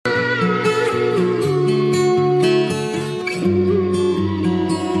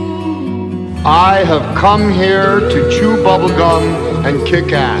I have come here to chew bubblegum and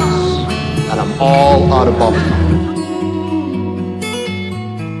kick ass, and I'm all out of bubblegum.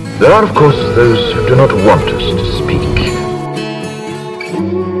 There are, of course, those who do not want us to speak.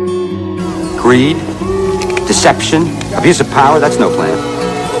 Greed, deception, abuse of power, that's no plan.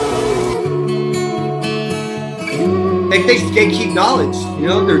 They gatekeep knowledge, you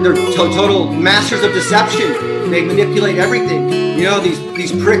know, they're total masters of deception. They manipulate everything. You know,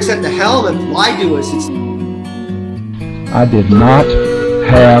 these pricks at the helm have lied to us. I did not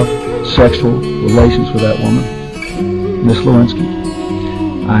have sexual relations with that woman, Miss Lewinsky.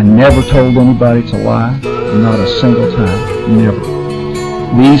 I never told anybody to lie, not a single time, never.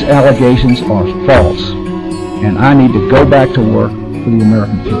 These allegations are false, and I need to go back to work for the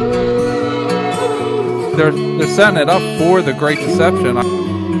American people. They're setting it up for the Great Deception.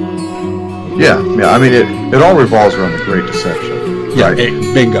 Yeah. I mean, it all revolves around the Great Deception. Yeah, right?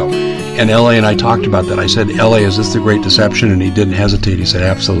 bingo. And L.A. and I talked about that. I said, L.A., is this the Great Deception? And he didn't hesitate. He said,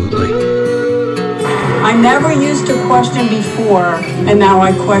 absolutely. I never used to question before, and now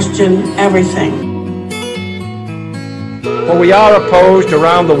I question everything. For we are opposed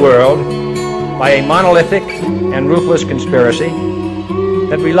around the world by a monolithic and ruthless conspiracy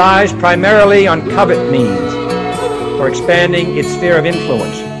that relies primarily on covert means for expanding its sphere of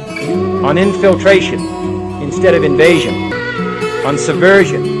influence, on infiltration instead of invasion, on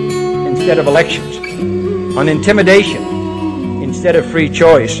subversion instead of elections, on intimidation instead of free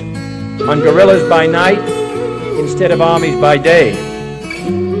choice, on guerrillas by night instead of armies by day.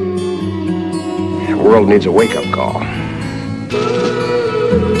 The world needs a wake-up call.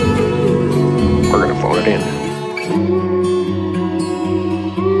 We're going to phone it in.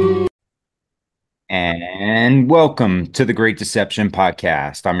 And welcome to the Great Deception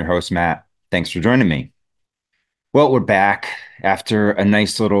Podcast. I'm your host, Matt. Thanks for joining me. Well, we're back after a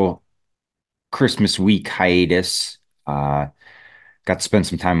nice little Christmas week hiatus. Got to spend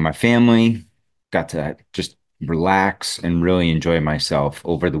some time with my family, got to just relax and really enjoy myself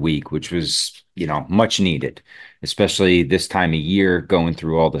over the week, which was, much needed, especially this time of year, going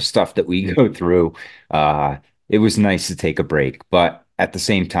through all the stuff that we go through. It was nice to take a break, but at the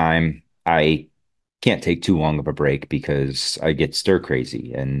same time, I can't take too long of a break because I get stir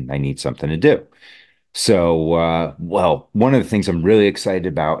crazy and I need something to do. So, one of the things I'm really excited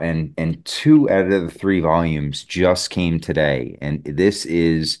about, and 2 out of the 3 volumes just came today, and this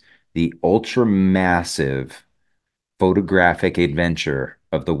is the ultra massive photographic adventure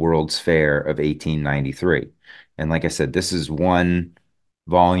of the World's Fair of 1893. And like I said, this is 1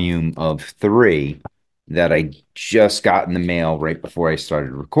 volume of 3 that I just got in the mail right before I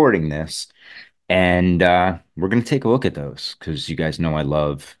started recording this. And we're going to take a look at those because you guys know I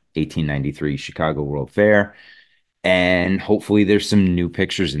love 1893 Chicago World Fair. And hopefully there's some new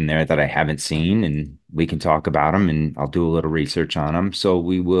pictures in there that I haven't seen and we can talk about them and I'll do a little research on them. So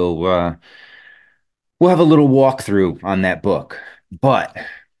we'll have a little walkthrough on that book. But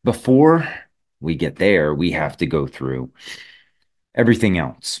before we get there, we have to go through everything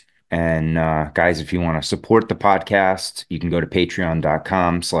else. And guys, if you want to support the podcast, you can go to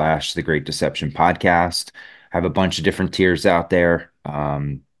patreon.com/The Great Deception Podcast. I have a bunch of different tiers out there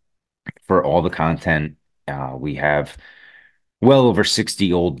for all the content. We have well over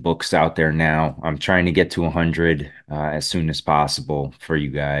 60 old books out there now. I'm trying to get to 100 as soon as possible for you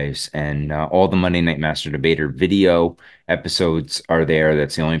guys. And all the Monday Night Master Debater video episodes are there.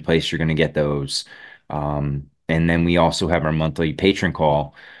 That's the only place you're going to get those. And then we also have our monthly patron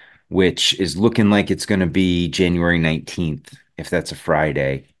call, which is looking like it's going to be January 19th, if that's a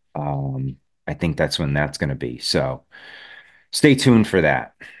Friday. I think that's when that's going to be. So stay tuned for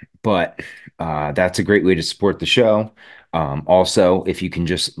that. But that's a great way to support the show. Also, if you can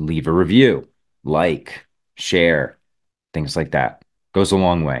just leave a review, like, share, things like that, goes a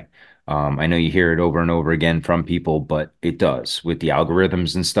long way. I know you hear it over and over again from people, but it does. With the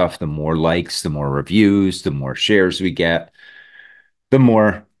algorithms and stuff, the more likes, the more reviews, the more shares we get, the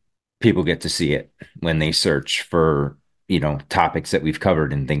more people get to see it when they search for, topics that we've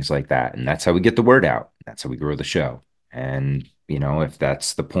covered and things like that. And that's how we get the word out. That's how we grow the show. And, if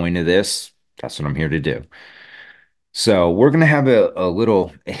that's the point of this, that's what I'm here to do. So we're going to have a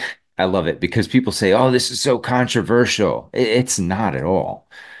little, I love it because people say, oh, this is so controversial. It's not at all.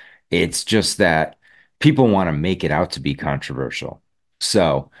 It's just that people want to make it out to be controversial.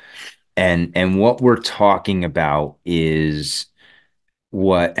 So, and what we're talking about is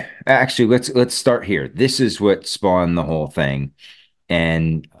let's start here. This is what spawned the whole thing.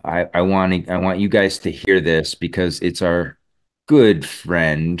 And I want you guys to hear this because it's our good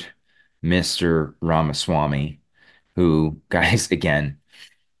friend, Mr. Ramaswamy, who, guys, again,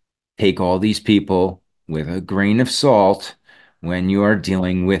 take all these people with a grain of salt when you are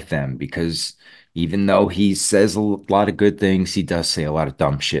dealing with them, because even though he says a lot of good things, he does say a lot of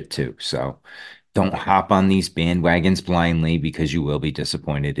dumb shit too. So don't hop on these bandwagons blindly, because you will be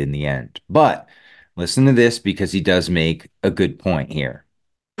disappointed in the end. But listen to this, because he does make a good point here.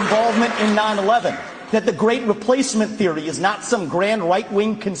 Involvement in 9/11, that the Great Replacement theory is not some grand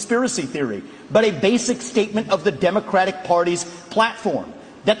right-wing conspiracy theory, but a basic statement of the Democratic Party's platform,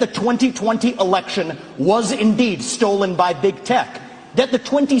 that the 2020 election was indeed stolen by big tech, that the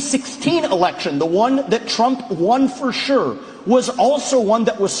 2016 election, the one that Trump won for sure, was also one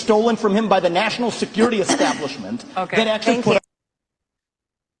that was stolen from him by the national security establishment. Okay, that actually put.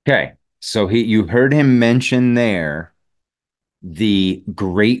 Okay, so you heard him mention there the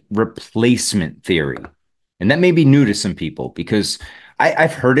Great Replacement theory, and that may be new to some people, because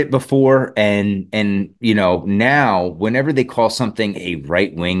I've heard it before, and now whenever they call something a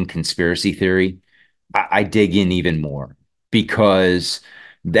right-wing conspiracy theory, I dig in even more, because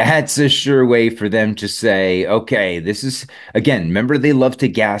that's a sure way for them to say, okay, this is, again, remember, they love to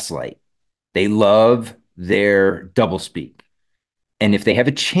gaslight. They love their doublespeak. And if they have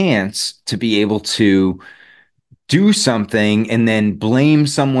a chance to be able to do something and then blame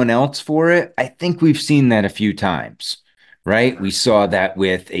someone else for it, I think we've seen that a few times, right? We saw that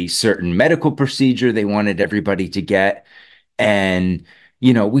with a certain medical procedure they wanted everybody to get. And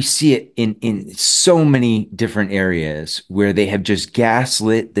we see it in so many different areas where they have just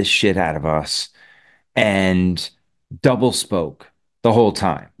gaslit the shit out of us and double spoke the whole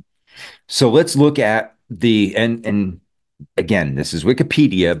time. So let's look at and again, this is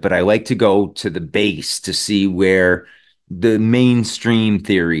Wikipedia, but I like to go to the base to see where the mainstream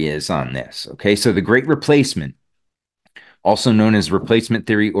theory is on this. Okay, so the Great Replacement, also known as replacement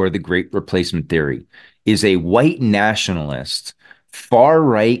theory or the Great Replacement theory, is a white nationalist,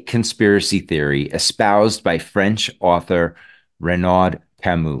 far-right conspiracy theory espoused by French author Renaud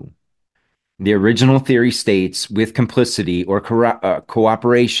Camus. The original theory states, with complicity or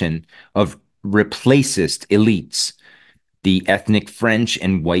cooperation of replacist elites, the ethnic French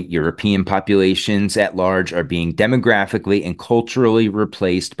and white European populations at large are being demographically and culturally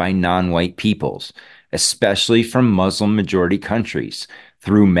replaced by non-white peoples, especially from Muslim-majority countries,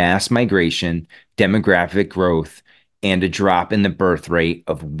 through mass migration, demographic growth, and a drop in the birth rate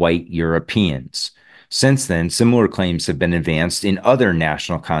of white Europeans. Since then, similar claims have been advanced in other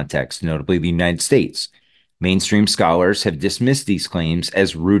national contexts, notably the United States. Mainstream scholars have dismissed these claims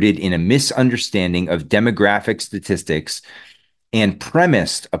as rooted in a misunderstanding of demographic statistics and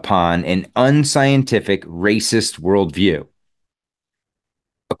premised upon an unscientific, racist worldview.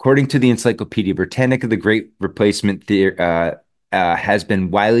 According to the Encyclopedia Britannica, the Great Replacement theory has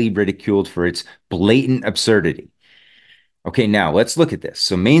been widely ridiculed for its blatant absurdity. Okay, now let's look at this.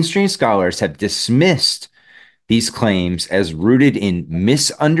 So mainstream scholars have dismissed these claims as rooted in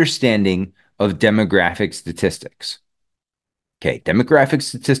misunderstanding of demographic statistics. Okay, demographic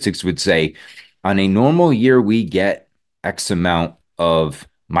statistics would say on a normal year, we get X amount of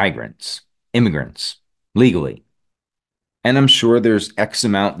migrants, immigrants, legally. And I'm sure there's X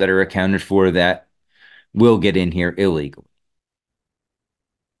amount that are accounted for that will get in here illegally.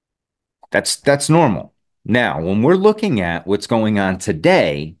 That's normal. Now, when we're looking at what's going on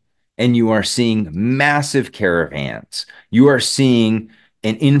today, and you are seeing massive caravans, you are seeing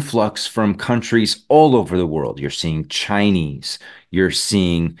an influx from countries all over the world. You're seeing Chinese, you're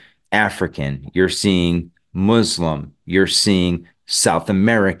seeing African, you're seeing Muslim, you're seeing South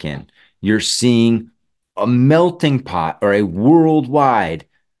American, you're seeing a melting pot or a worldwide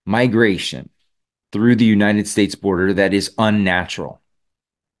migration through the United States border that is unnatural.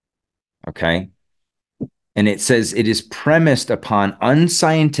 Okay? And it says it is premised upon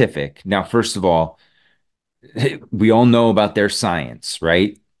unscientific. Now, first of all, we all know about their science,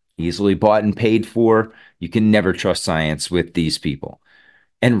 right? Easily bought and paid for. You can never trust science with these people.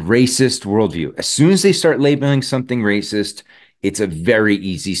 And racist worldview. As soon as they start labeling something racist, it's a very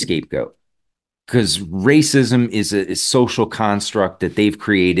easy scapegoat. Because racism is a social construct that they've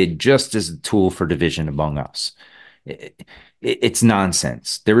created just as a tool for division among us. It's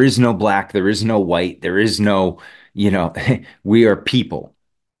nonsense. There is no black, there is no white, there is no, we are people.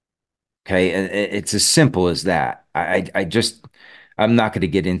 Okay, it's as simple as that. I'm not going to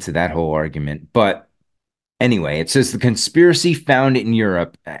get into that whole argument. But anyway, it says the conspiracy found in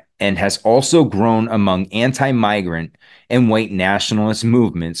Europe and has also grown among anti-migrant and white nationalist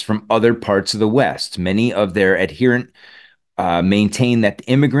movements from other parts of the West. Many of their adherent maintain that the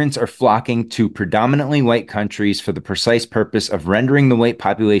immigrants are flocking to predominantly white countries for the precise purpose of rendering the white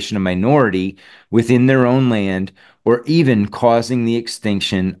population a minority within their own land, or even causing the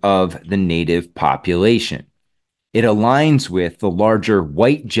extinction of the native population. It aligns with the larger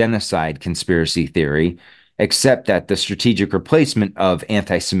white genocide conspiracy theory, except that the strategic replacement of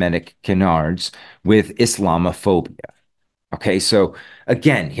anti-Semitic canards with Islamophobia. Okay, so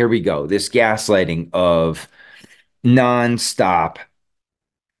again, here we go. This gaslighting of nonstop,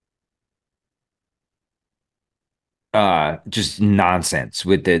 just nonsense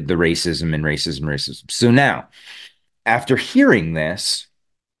with the racism and racism. So now, after hearing this,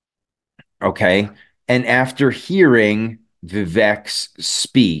 okay, and after hearing Vivek's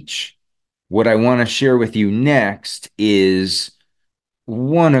speech, what I want to share with you next is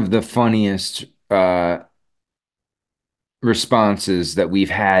one of the funniest responses that we've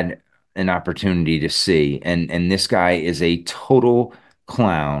had an opportunity to see. And this guy is a total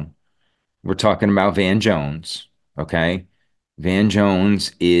clown. We're talking about Van Jones, okay? Van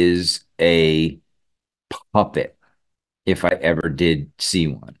Jones is a puppet, if I ever did see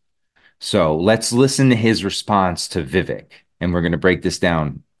one. So let's listen to his response to Vivek, and we're going to break this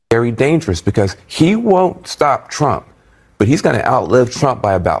down. Very dangerous, because he won't stop Trump, but he's going to outlive Trump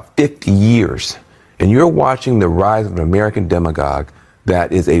by about 50 years. And you're watching the rise of an American demagogue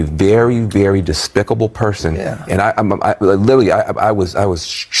that is a very, very despicable person. Yeah. And I was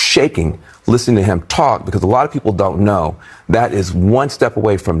shaking listening to him talk, because a lot of people don't know that is one step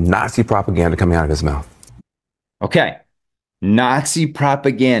away from Nazi propaganda coming out of his mouth. Okay. Nazi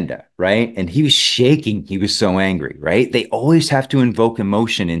propaganda, right? And he was shaking. He was so angry, right? They always have to invoke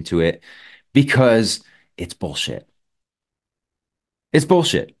emotion into it because it's bullshit. It's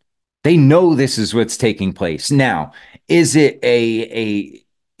bullshit. They know this is what's taking place. Now, is it a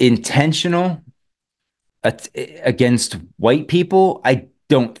intentional against white people? I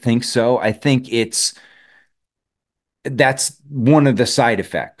don't think so. I think that's one of the side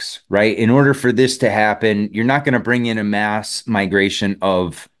effects, right? In order for this to happen, you're not going to bring in a mass migration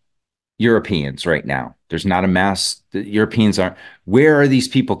of Europeans right now. There's not a mass. The Europeans aren't. Where are these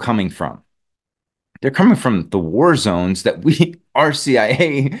people coming from? They're coming from the war zones that our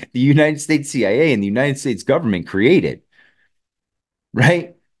CIA, the United States CIA and the United States government created,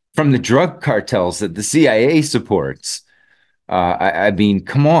 right? From the drug cartels that the CIA supports. I mean,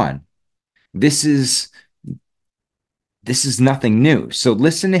 come on. This is nothing new. So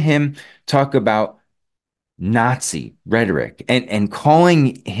listen to him talk about Nazi rhetoric and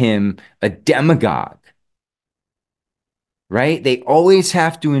calling him a demagogue, right? They always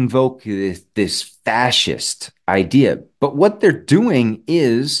have to invoke this fascist idea, but what they're doing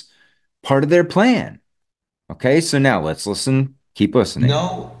is part of their plan. Okay, so now let's listen. Keep listening.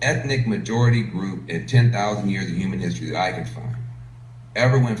 No ethnic majority group in 10,000 years of human history that I could find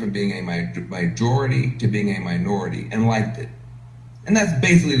ever went from being a majority to being a minority and liked it. And that's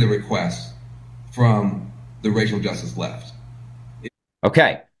basically the request from the racial justice left.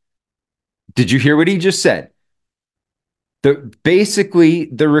 Okay. Did you hear what he just said? Basically,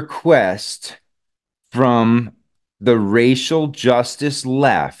 the request from the racial justice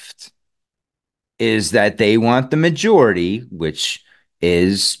left is that they want the majority, which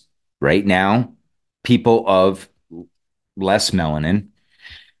is right now people of less melanin,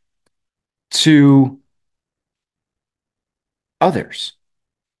 to others.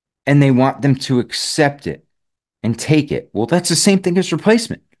 And they want them to accept it and take it. Well, that's the same thing as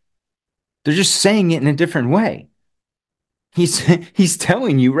replacement. They're just saying it in a different way. He's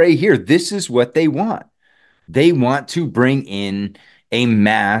telling you right here, this is what they want. They want to bring in a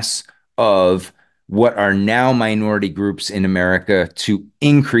mass of what are now minority groups in America to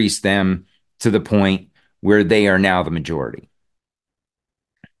increase them to the point where they are now the majority.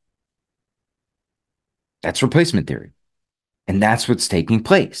 That's replacement theory. And that's what's taking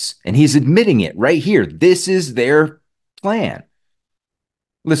place. And he's admitting it right here. This is their plan.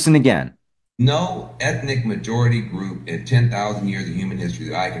 Listen again. No ethnic majority group in 10,000 years of human history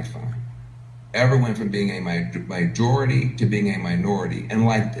that I could find ever went from being a majority to being a minority and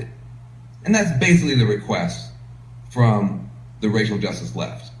liked it. And that's basically the request from the racial justice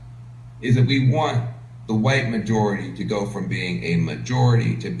left, is that we want the white majority to go from being a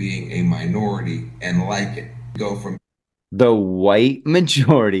majority to being a minority and like it. Go from the white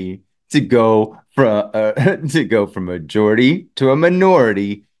majority to go from majority to a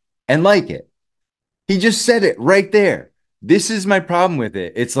minority and like it. He just said it right there. This is my problem with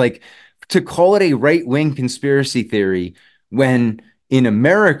it. It's like to call it a right-wing conspiracy theory when in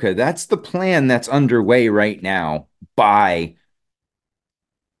America, that's the plan that's underway right now by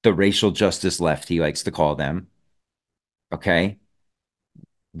the racial justice left, he likes to call them. Okay.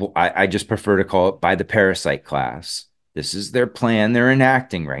 Well, I just prefer to call it by the parasite class. This is their plan they're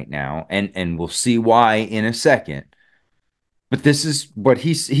enacting right now, and we'll see why in a second. But this is what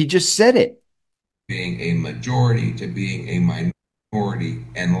he just said it. Being a majority to being a minority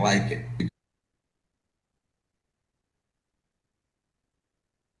and like it.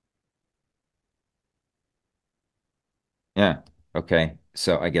 Yeah. Okay.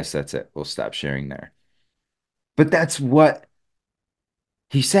 So I guess that's it. We'll stop sharing there. But that's what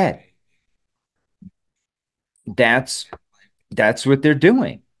he said. That's what they're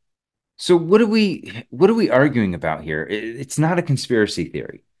doing. So what are we arguing about here? It's not a conspiracy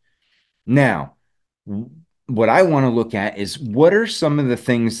theory. Now, what I want to look at is what are some of the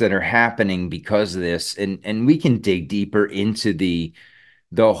things that are happening because of this, and we can dig deeper into the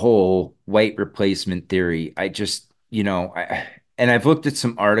whole white replacement theory. I just, and I've looked at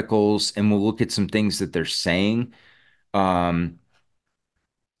some articles, and we'll look at some things that they're saying. But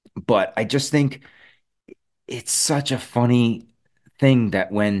I just think it's such a funny thing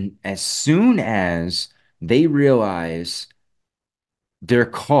that as soon as they realize they're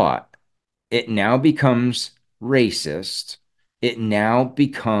caught, it now becomes racist. It now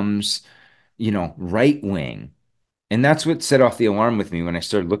becomes, right wing. And that's what set off the alarm with me when I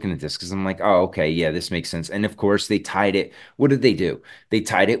started looking at this, because I'm like, oh, okay, yeah, this makes sense. And of course, they tied it. What did they do? They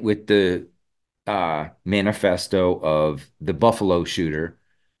tied it with the manifesto of the Buffalo shooter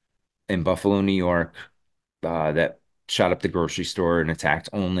in Buffalo, New York, that shot up the grocery store and attacked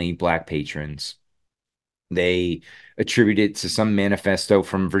only Black patrons. They attributed it to some manifesto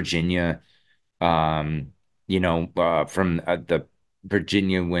from Virginia, from the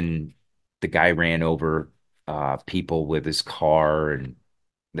Virginia when the guy ran over people with his car and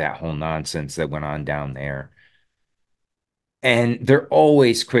that whole nonsense that went on down there. And they're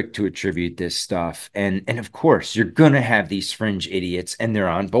always quick to attribute this stuff. And of course, you're going to have these fringe idiots, and they're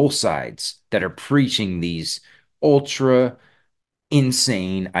on both sides that are preaching these ultra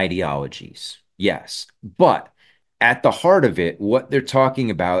insane ideologies. Yes. But at the heart of it, what they're talking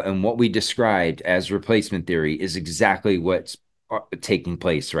about and what we described as replacement theory is exactly what's taking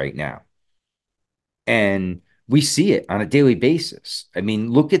place right now. And we see it on a daily basis. I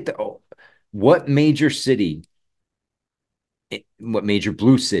mean, look at what major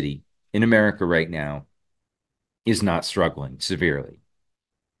blue city in America right now is not struggling severely?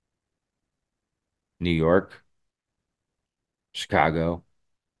 New York, Chicago,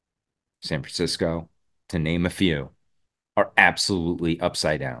 San Francisco, to name a few, are absolutely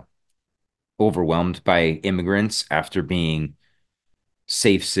upside down, overwhelmed by immigrants after being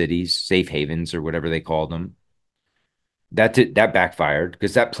safe cities, safe havens, or whatever they called them. That backfired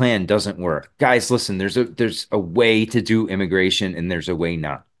because that plan doesn't work. Guys, listen, there's a way to do immigration and there's a way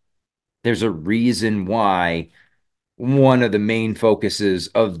not. There's a reason why one of the main focuses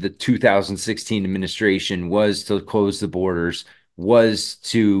of the 2016 administration was to close the borders, was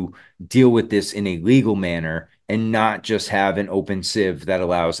to deal with this in a legal manner and not just have an open sieve that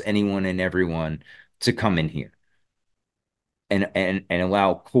allows anyone and everyone to come in here and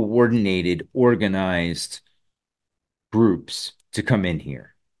allow coordinated, organized groups to come in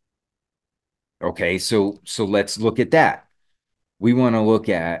here. Okay, so let's look at that. We want to look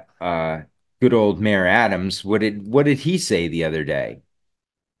at good old Mayor Adams. What did he say the other day?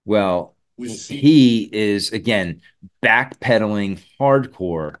 Well, he is again backpedaling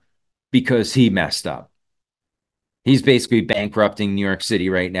hardcore because he messed up. He's basically bankrupting New York City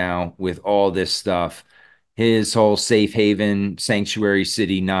right now with all this stuff. His whole safe haven sanctuary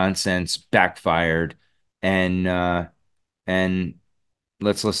city nonsense backfired, and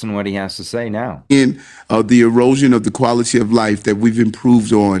let's listen to what he has to say now. In the erosion of the quality of life that we've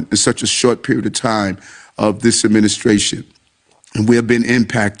improved on in such a short period of time of this administration. And we have been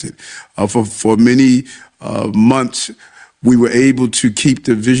impacted. For many months, we were able to keep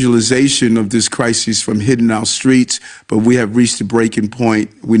the visualization of this crisis from hitting our streets, but we have reached a breaking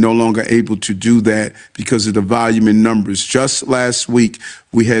point. We're no longer able to do that because of the volume in numbers. Just last week,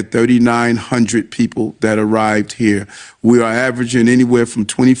 we had 3,900 people that arrived here. We are averaging anywhere from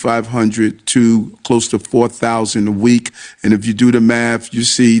 2,500 to close to 4,000 a week. And if you do the math, you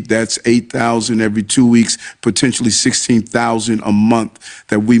see that's 8,000 every 2 weeks, potentially 16,000 a month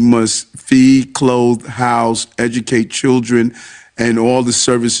that we must feed, clothe, house, educate children, and all the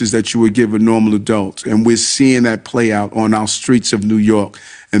services that you would give a normal adult. And we're seeing that play out on our streets of New York.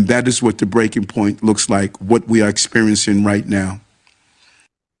 And that is what the breaking point looks like, what we are experiencing right now.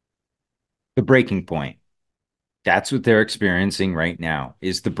 The breaking point. That's what they're experiencing right now,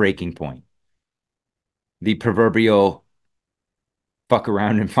 is the breaking point. The proverbial fuck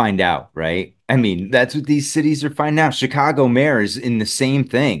around and find out, right? I mean, that's what these cities are finding out. Chicago mayor is in the same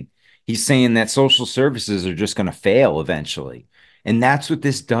thing. He's saying that social services are just going to fail eventually. And that's what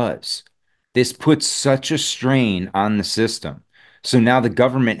this does. This puts such a strain on the system. So now the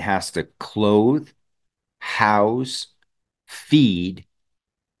government has to clothe, house, feed,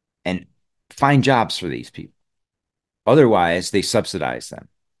 and find jobs for these people. Otherwise, they subsidize them.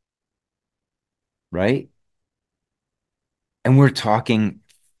 Right? And we're talking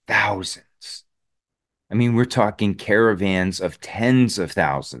thousands. I mean, we're talking caravans of tens of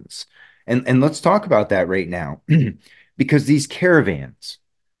thousands. And let's talk about that right now. Because these caravans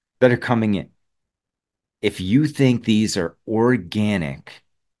that are coming in, if you think these are organic,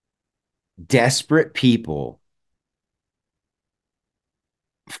 desperate people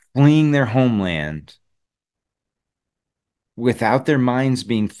fleeing their homeland without their minds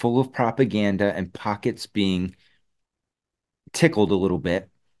being full of propaganda and pockets being tickled a little bit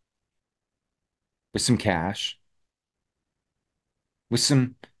with some cash, with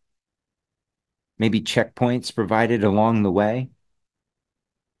some maybe checkpoints provided along the way.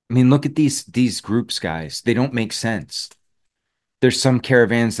 I mean, look at these groups, guys. They don't make sense. There's some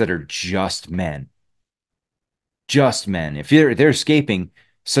caravans that are just men. Just men. If they're escaping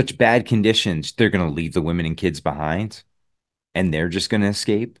such bad conditions, they're going to leave the women and kids behind, and they're just going to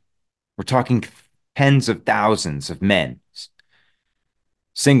escape. We're talking tens of thousands of men,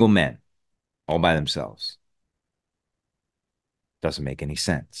 single men, all by themselves. Doesn't make any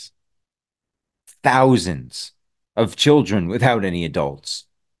sense. Thousands of children without any adults.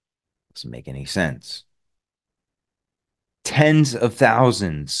 Doesn't make any sense. Tens of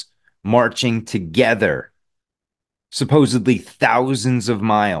thousands marching together, supposedly thousands of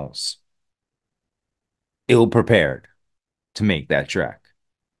miles, ill-prepared to make that trek.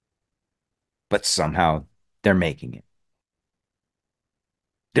 But somehow they're making it.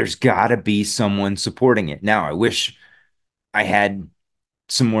 There's got to be someone supporting it. Now, I wish I had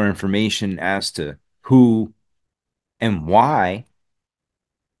some more information as to who and why.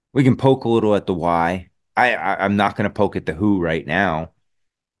 We can poke a little at the why. I'm not going to poke at the who right now,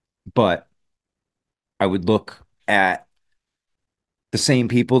 but I would look at the same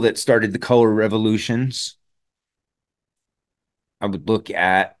people that started the color revolutions. I would look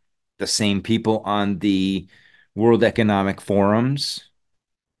at the same people on the World Economic Forum's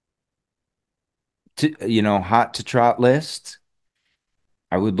hot to trot list.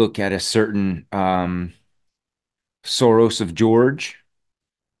 I would look at a certain Soros of George.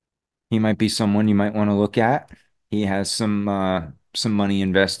 He might be someone you might want to look at. He has some money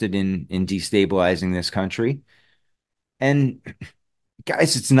invested in destabilizing this country. And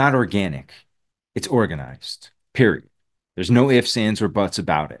guys, it's not organic. It's organized, period. There's no ifs, ands, or buts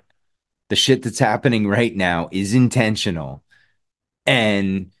about it. The shit that's happening right now is intentional.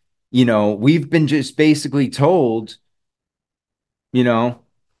 And, we've been just basically told, eat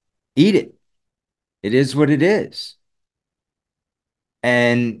it. It is what it is.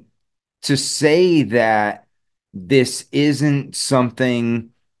 And to say that this isn't something,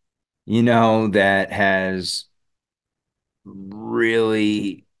 that has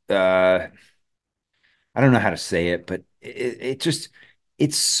really, I don't know how to say it, but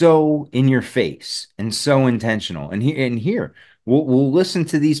it's so in your face and so intentional. And here we'll listen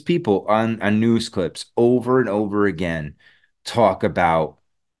to these people on news clips over and over again talk about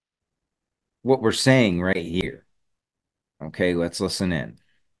what we're saying right here. Okay, let's listen in.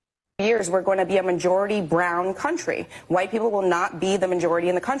 Years, we're going to be a majority brown country. White people will not be the majority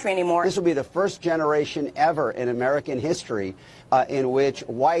in the country anymore. This will be the first generation ever in American history in which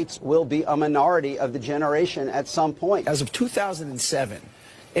whites will be a minority of the generation at some point. As of 2007,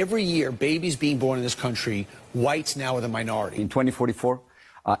 every year, babies being born in this country, whites now are the minority. In 2044,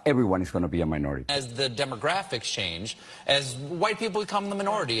 everyone is going to be a minority. As the demographics change, as white people become the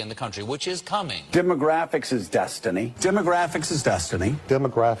minority in the country, which is coming. Demographics is destiny. Demographics is destiny.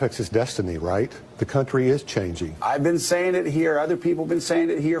 Demographics is destiny, right? The country is changing. I've been saying it here. Other people have been saying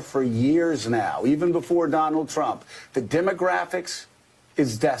it here for years now, even before Donald Trump. The demographics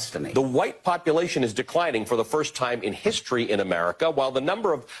is destiny. The white population is declining for the first time in history in America, while the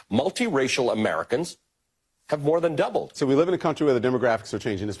number of multiracial Americans have more than doubled. So we live in a country where the demographics are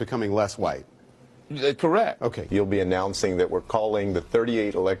changing. It's becoming less white. Correct. Okay. You'll be announcing that we're calling the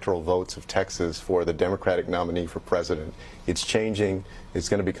 38 electoral votes of Texas for the Democratic nominee for president. It's changing. It's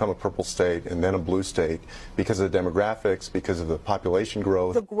going to become a purple state and then a blue state because of the demographics, because of the population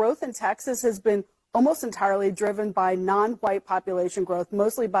growth. The growth in Texas has been almost entirely driven by non-white population growth,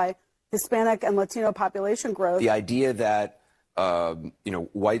 mostly by Hispanic and Latino population growth. The idea that,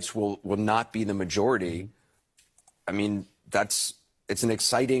 whites will not be the majority, I mean, that's it's an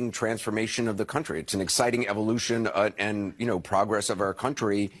exciting transformation of the country. It's an exciting evolution and, progress of our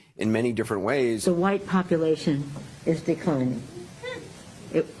country in many different ways. The white population is declining.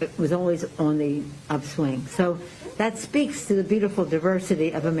 It was always on the upswing. So that speaks to the beautiful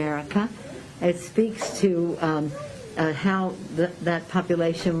diversity of America. It speaks to how that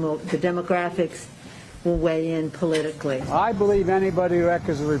population the demographics will weigh in politically. I believe anybody who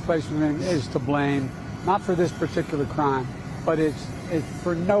echoes a replacement is to blame, not for this particular crime, but it's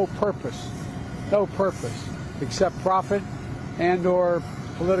for no purpose except profit and or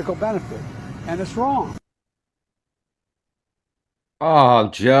political benefit. And it's wrong. Oh,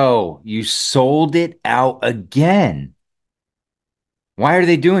 Joe, you sold it out again. Why are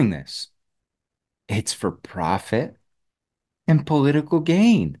they doing this? It's for profit and political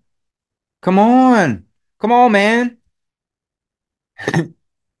gain. Come on. Come on, man.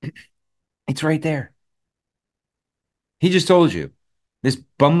 It's right there. He just told you. This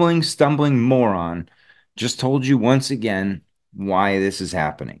bumbling, stumbling moron just told you once again why this is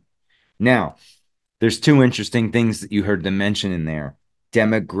happening. Now, there's two interesting things that you heard them mention in there.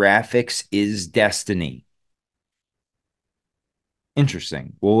 Demographics is destiny.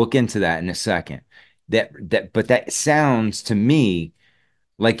 Interesting. We'll look into that in a second. But that sounds to me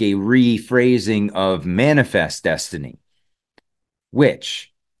like a rephrasing of manifest destiny,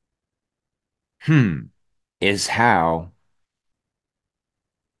 which is how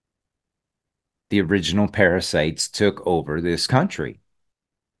the original parasites took over this country,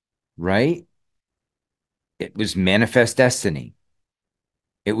 right? It was manifest destiny.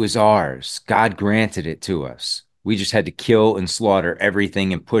 It was ours. God granted it to us. We just had to kill and slaughter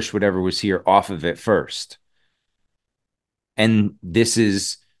everything and push whatever was here off of it first. And this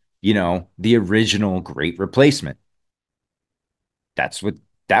is, the original Great Replacement. That's what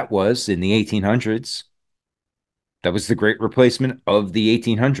that was in the 1800s. That was the Great Replacement of the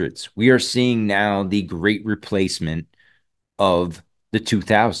 1800s. We are seeing now the Great Replacement of the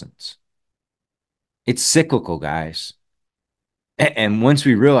 2000s. It's cyclical, guys. And once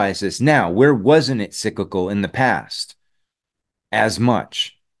we realize this now, where wasn't it cyclical in the past as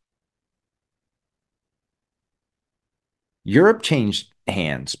much? Europe changed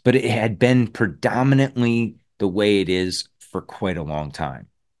hands, but it had been predominantly the way it is for quite a long time.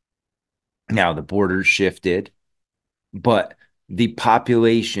 Now the borders shifted, but the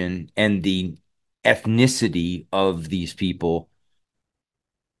population and the ethnicity of these people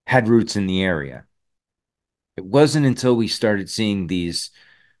had roots in the area. It wasn't until we started seeing these,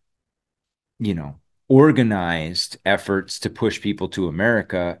 organized efforts to push people to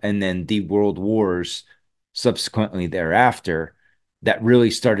America and then the world wars subsequently thereafter that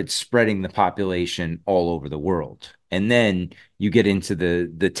really started spreading the population all over the world. And then you get into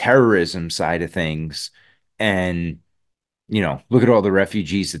the terrorism side of things and, look at all the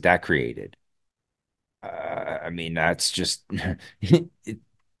refugees that created. That's just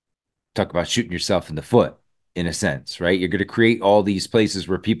talk about shooting yourself in the foot. In a sense, right? You're going to create all these places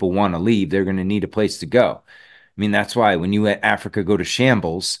where people want to leave. They're going to need a place to go. That's why when you let Africa go to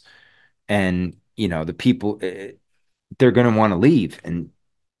shambles and, the people, they're going to want to leave and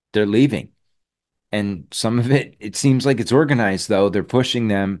they're leaving. And some of it seems like it's organized, though. They're pushing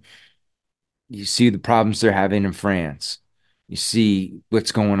them. You see the problems they're having in France. You see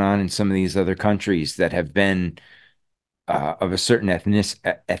what's going on in some of these other countries that have been of a certain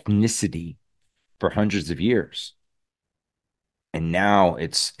ethnicity for hundreds of years. And now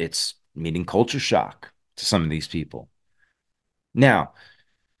it's meeting culture shock to some of these people. Now,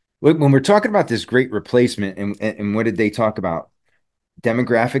 when we're talking about this Great Replacement and what did they talk about?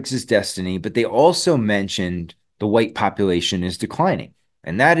 Demographics is destiny, but they also mentioned the white population is declining.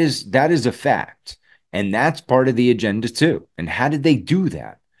 And that is a fact. And that's part of the agenda too. And how did they do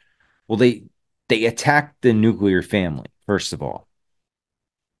that? Well, they attacked the nuclear family, first of all.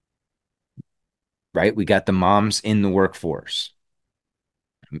 Right? We got the moms in the workforce.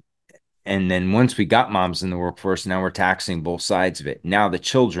 And then once we got moms in the workforce, now we're taxing both sides of it. Now the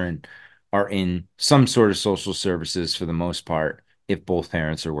children are in some sort of social services for the most part, if both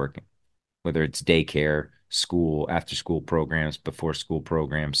parents are working, whether it's daycare, school, after school programs, before school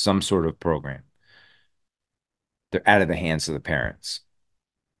programs, some sort of program. They're out of the hands of the parents.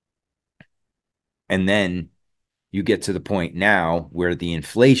 And then you get to the point now where the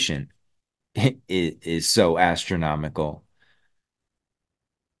inflation is so astronomical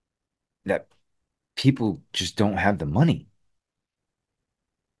that people just don't have the money.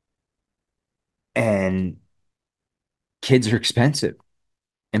 And kids are expensive.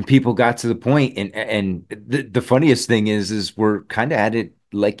 And people got to the point, and the funniest thing is we're kind of at it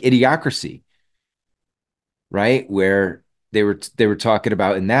like Idiocracy, right? Where they were talking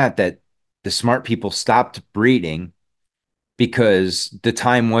about in that the smart people stopped breeding because the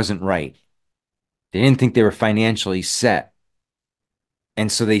time wasn't right. They didn't think they were financially set.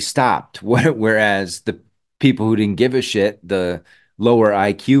 And so they stopped. Whereas the people who didn't give a shit, the lower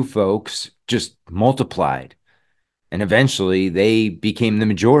IQ folks, just multiplied. And eventually they became the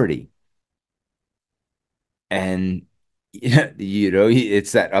majority. And,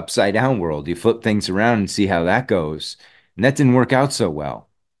 it's that upside down world. You flip things around and see how that goes. And that didn't work out so well.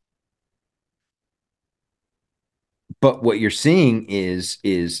 But what you're seeing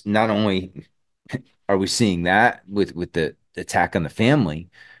is not only are we seeing that with the attack on the family,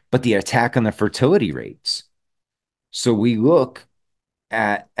 but the attack on the fertility rates. So we look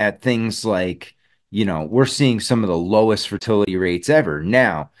at things like, we're seeing some of the lowest fertility rates ever.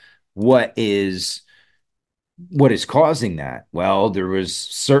 Now, what is causing that? Well, there was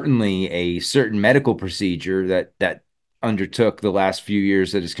certainly a certain medical procedure that undertook the last few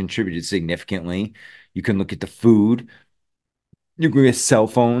years that has contributed significantly. You can look at the food. You can look at cell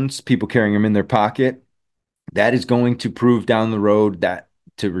phones, people carrying them in their pocket. That is going to prove down the road that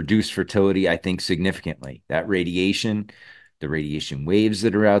to reduce fertility, I think, significantly. That radiation, the radiation waves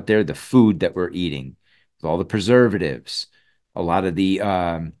that are out there, the food that we're eating, with all the preservatives, a lot of the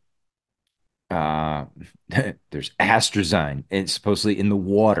there's astrazyme, and supposedly in the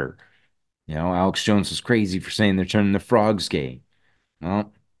water. Alex Jones was crazy for saying they're turning the frogs gay.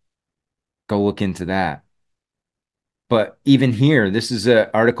 Well, go look into that. But even here, this is an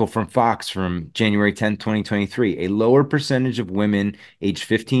article from Fox from January 10, 2023. A lower percentage of women aged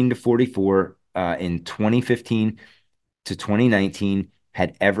 15 to 44 in 2015 to 2019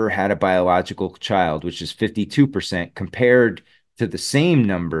 had ever had a biological child, which is 52%, compared to the same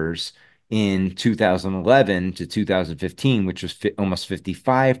numbers in 2011 to 2015, which was almost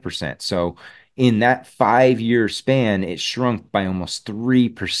 55%. So in that 5-year span, it shrunk by almost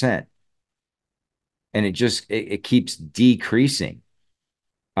 3%. And it keeps decreasing.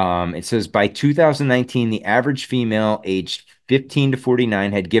 It says by 2019, the average female aged 15 to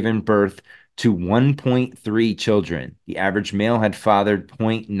 49 had given birth to 1.3 children. The average male had fathered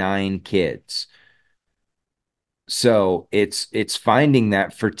 0.9 kids. So it's finding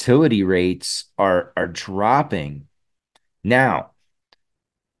that fertility rates are dropping now,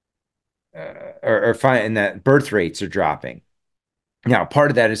 or finding that birth rates are dropping. Now,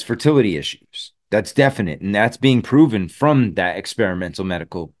 part of that is fertility issues. That's definite, and that's being proven from that experimental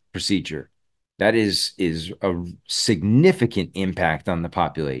medical procedure. That is a significant impact on the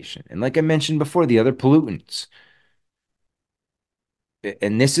population. And like I mentioned before, the other pollutants.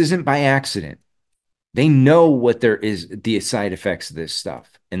 And this isn't by accident. They know what there is, the side effects of this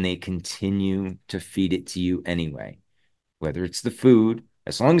stuff, and they continue to feed it to you anyway. Whether it's the food,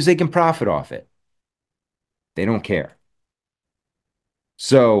 as long as they can profit off it, they don't care.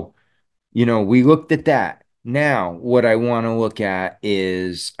 So, we looked at that. Now, what I want to look at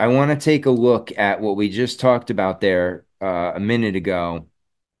is I want to take a look at what we just talked about there a minute ago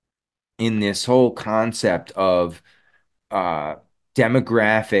in this whole concept of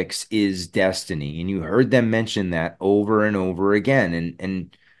demographics is destiny. And you heard them mention that over and over again.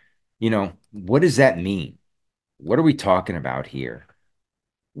 And what does that mean? What are we talking about here?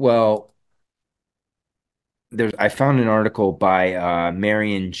 Well, I found an article by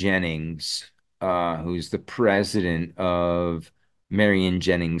Marion Jennings, who's the president of Marion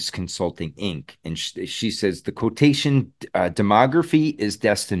Jennings Consulting, Inc. And she says the quotation, demography is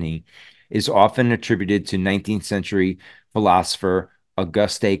destiny, is often attributed to 19th century philosopher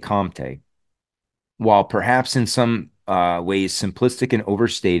Auguste Comte. While perhaps in some ways simplistic and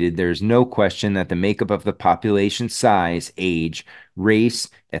overstated, there's no question that the makeup of the population size, age, race,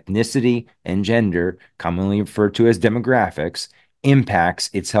 ethnicity, and gender, commonly referred to as demographics, impacts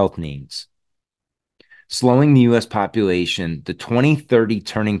its health needs. Slowing the U.S. population, the 2030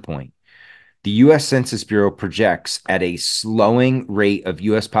 turning point. The U.S. Census Bureau projects at a slowing rate of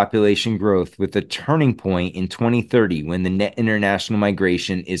U.S. population growth with a turning point in 2030 when the net international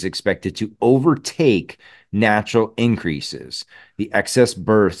migration is expected to overtake natural increases, the excess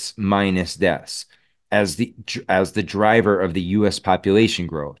births minus deaths, as the driver of the U.S. population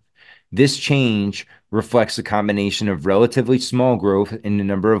growth. This change reflects a combination of relatively small growth in the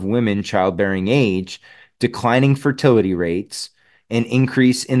number of women childbearing age, declining fertility rates, an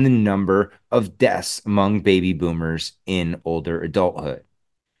increase in the number of deaths among baby boomers in older adulthood.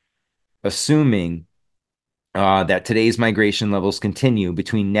 Assuming that today's migration levels continue,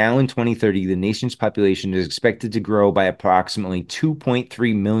 between now and 2030, the nation's population is expected to grow by approximately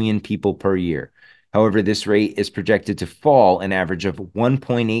 2.3 million people per year. However, this rate is projected to fall an average of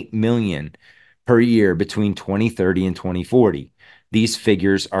 1.8 million per year between 2030 and 2040. These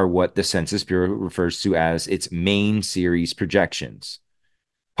figures are what the Census Bureau refers to as its main series projections.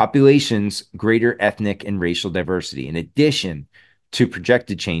 Population's greater ethnic and racial diversity, in addition to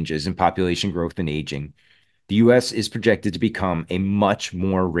projected changes in population growth and aging, the U.S. is projected to become a much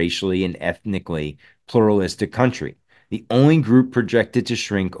more racially and ethnically pluralistic country. The only group projected to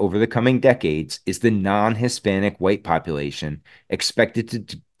shrink over the coming decades is the non-Hispanic white population, expected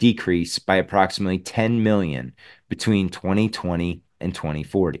to decrease by approximately 10 million between 2020 and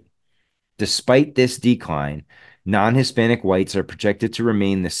 2040. Despite this decline, non-Hispanic whites are projected to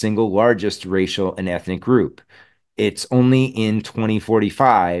remain the single largest racial and ethnic group. It's only in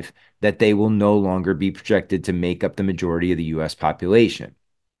 2045 that they will no longer be projected to make up the majority of the U.S. population.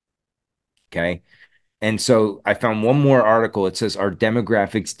 Okay. And so I found one more article. It says, "Are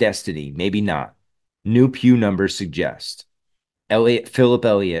demographics destiny? Maybe not." New Pew numbers suggest. Philip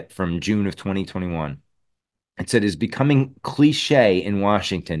Elliott from June of 2021. It said, "It is becoming cliche in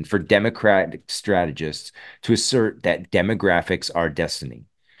Washington for Democratic strategists to assert that demographics are destiny.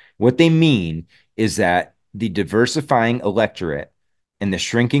 What they mean is that the diversifying electorate and the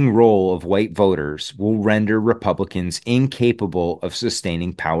shrinking role of white voters will render Republicans incapable of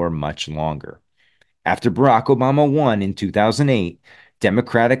sustaining power much longer. After Barack Obama won in 2008,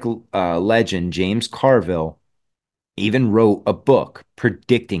 Democratic legend James Carville even wrote a book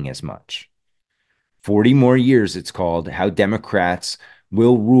predicting as much. 40 more years, it's called, How Democrats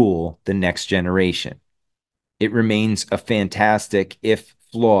Will Rule the Next Generation. It remains a fantastic, if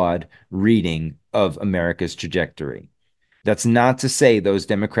flawed, reading of America's trajectory. That's not to say those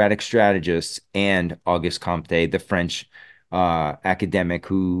Democratic strategists and Auguste Comte, the French academic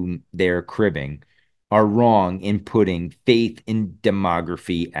who they're cribbing, are wrong in putting faith in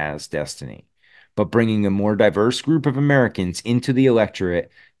demography as destiny. But bringing a more diverse group of Americans into the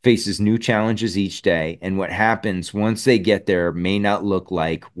electorate faces new challenges each day, and what happens once they get there may not look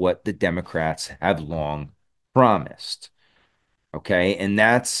like what the Democrats have long promised. Okay, and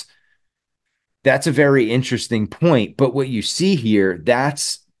that's a very interesting point. But what you see here,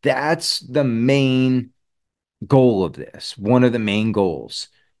 that's the main goal of this. One of the main goals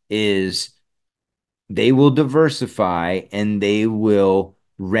is they will diversify and they will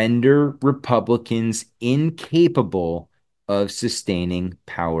render Republicans incapable of sustaining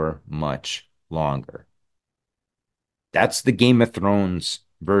power much longer. That's the Game of Thrones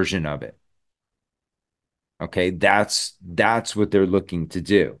version of it. Okay, that's what they're looking to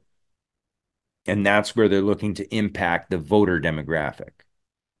do. And that's where they're looking to impact the voter demographic,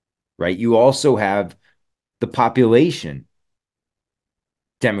 right? You also have the population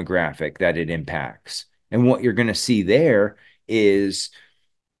demographic that it impacts. And what you're going to see there is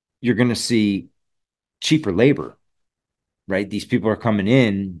you're going to see cheaper labor, right? These people are coming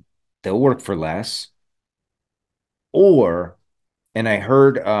in, they'll work for less. And I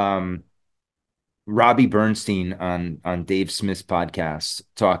heard Robbie Bernstein on Dave Smith's podcast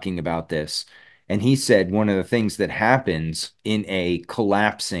talking about this. And he said one of the things that happens in a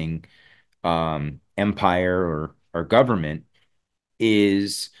collapsing empire or government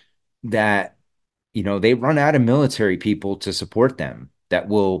is that, they run out of military people to support them that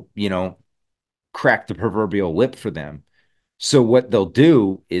will, crack the proverbial whip for them. So what they'll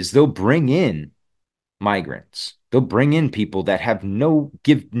do is they'll bring in migrants. They'll bring in people that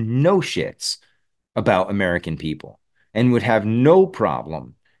give no shits about American people and would have no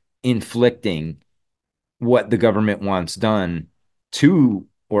problem inflicting what the government wants done to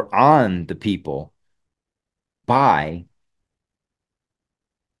or on the people by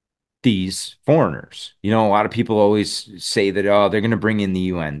these foreigners. A lot of people always say that, they're going to bring in the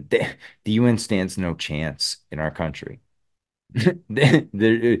UN. The UN stands no chance in our country. We have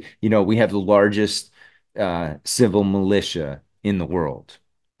the largest civil militia in the world,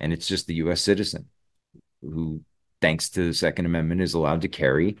 and it's just the U.S. citizen who, thanks to the Second Amendment, is allowed to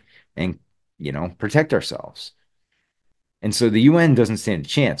carry and, protect ourselves. And so the UN doesn't stand a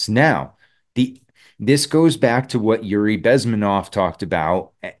chance. Now, this goes back to what Yuri Bezmenov talked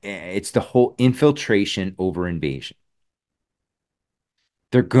about. It's the whole infiltration over invasion.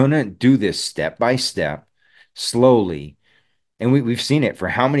 They're going to do this step by step, slowly. And we've seen it. For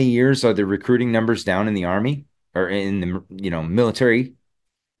how many years are the recruiting numbers down in the army or in the military?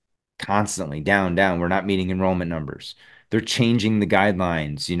 Constantly down. We're not meeting enrollment numbers. They're changing the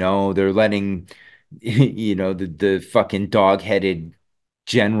guidelines. They're letting, the fucking dog-headed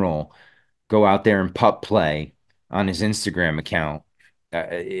general go out there and pup play on his Instagram account.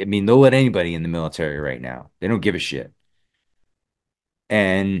 They'll let anybody in the military right now. They don't give a shit.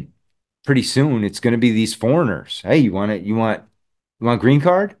 And pretty soon it's going to be these foreigners. Hey, you want green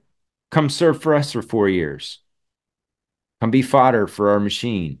card? come serve for us for 4 years. Come be fodder for our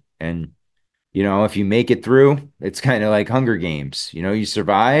machine. And, if you make it through, it's kind of like Hunger Games. You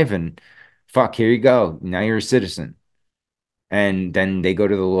survive and fuck, here you go. Now you're a citizen. And then they go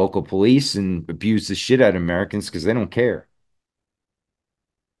to the local police and abuse the shit out of Americans because they don't care.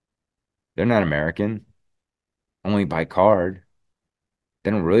 They're not American, only by card.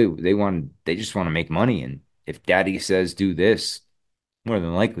 They don't really, they just want to make money. And if daddy says do this, more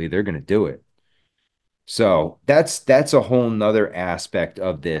than likely they're going to do it. So that's a whole nother aspect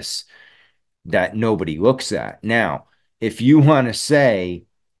of this that nobody looks at. Now, if you want to say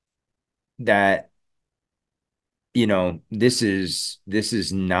that, this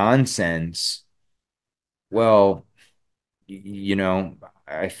is nonsense, well,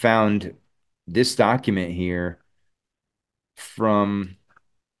 I found this document here from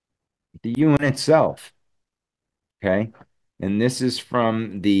the UN itself. Okay. And this is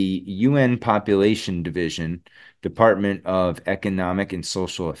from the UN Population Division, Department of Economic and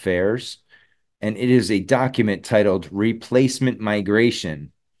Social Affairs. And it is a document titled Replacement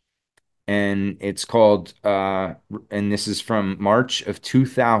Migration. And it's called, and this is from March of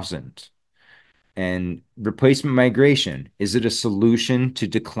 2000. And replacement migration, is it a solution to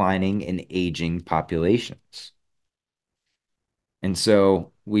declining and aging populations? And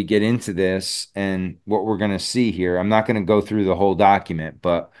so we get into this, and what we're going to see here, I'm not going to go through the whole document,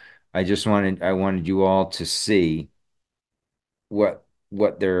 but I wanted you all to see what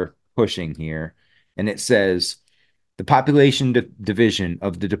they're pushing here. And it says, the Population Division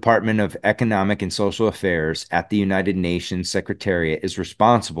of the Department of Economic and Social Affairs at the United Nations Secretariat is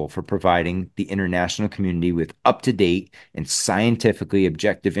responsible for providing the international community with up-to-date and scientifically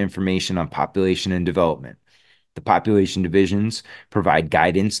objective information on population and development. The population divisions provide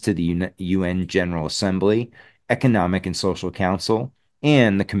guidance to the UN General Assembly, Economic and Social Council,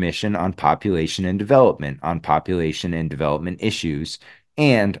 and the Commission on Population and Development on population and development issues,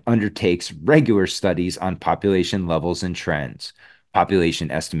 and undertakes regular studies on population levels and trends,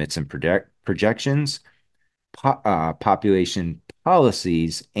 population estimates and projections, population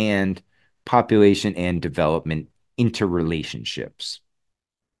policies, and population and development interrelationships.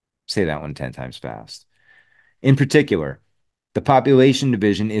 Say that one 10 times fast. In particular, the Population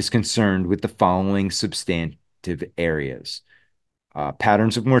Division is concerned with the following substantive areas: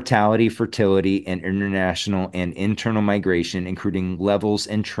 patterns of mortality, fertility, and international and internal migration, including levels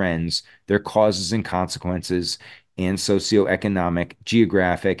and trends, their causes and consequences, and socioeconomic,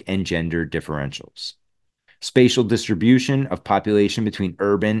 geographic, and gender differentials. Spatial distribution of population between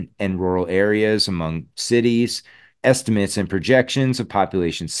urban and rural areas among cities, estimates and projections of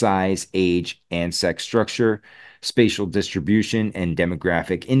population size, age, and sex structure, spatial distribution and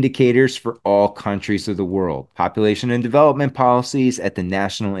demographic indicators for all countries of the world, population and development policies at the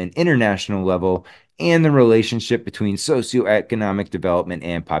national and international level, and the relationship between socioeconomic development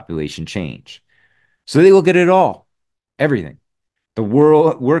and population change. So they look at it all, everything. The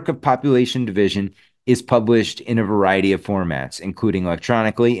work of Population Division is published in a variety of formats, including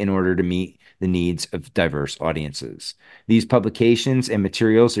electronically, in order to meet the needs of diverse audiences. These publications and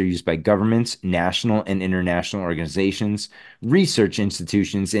materials are used by governments, national and international organizations, research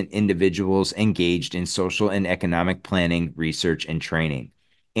institutions, and individuals engaged in social and economic planning, research, and training,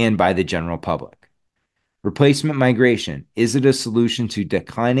 and by the general public. Replacement migration, is it a solution to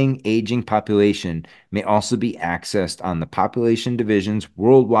declining aging population, may also be accessed on the Population Division's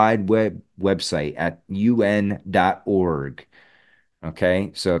worldwide website at un.org.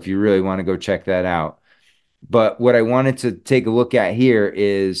 Okay, so if you really want to go check that out. But what I wanted to take a look at here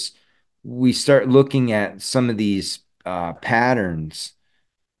is we start looking at some of these patterns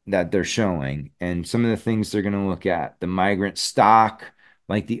that they're showing and some of the things they're going to look at. The migrant stock,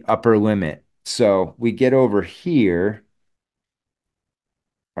 like the upper limit. So we get over here,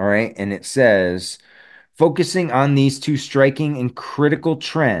 all right, and it says, focusing on these two striking and critical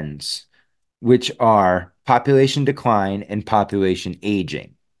trends, which are population decline and population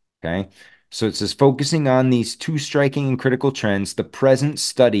aging, okay? So it says, focusing on these two striking and critical trends, the present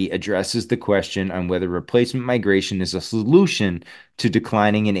study addresses the question on whether replacement migration is a solution to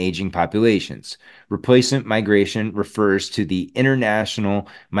declining and aging populations. Replacement migration refers to the international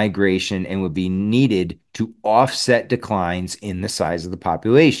migration and would be needed to offset declines in the size of the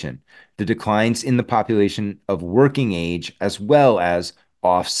population, the declines in the population of working age, as well as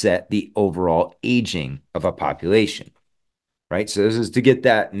offset the overall aging of a population. Right? So this is to get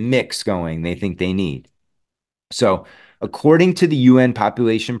that mix going they think they need. So according to the UN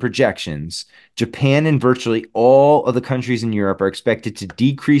population projections, Japan and virtually all of the countries in Europe are expected to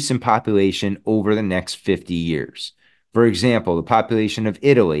decrease in population over the next 50 years. For example, the population of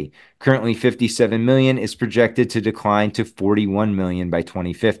Italy, currently 57 million, is projected to decline to 41 million by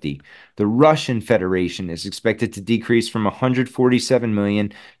 2050. The Russian Federation is expected to decrease from 147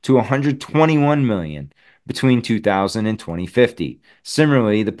 million to 121 million between 2000 and 2050.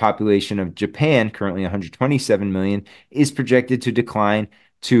 Similarly, the population of Japan, currently 127 million, is projected to decline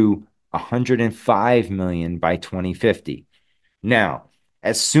to 105 million by 2050. Now,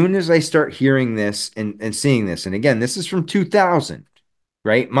 as soon as I start hearing this and seeing this, and again, this is from 2000,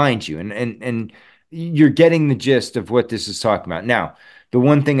 right? Mind you, and you're getting the gist of what this is talking about. Now, the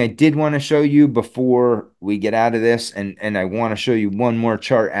one thing I did want to show you before we get out of this, and I want to show you one more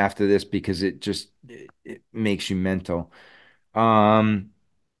chart after this because it makes you mental. But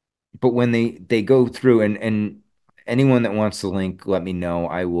when they go through and anyone that wants the link, let me know.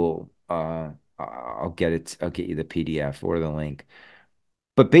 I will I'll get it. I'll get you the PDF or the link.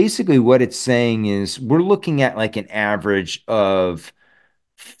 But basically what it's saying is we're looking at like an average of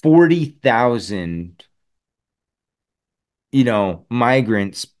 40,000,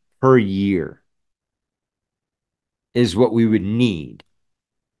 migrants per year is what we would need.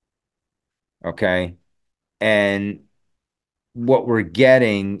 Okay. And what we're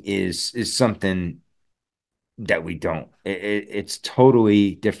getting is something that we don't. It's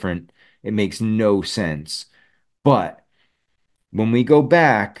totally different. It makes no sense. But when we go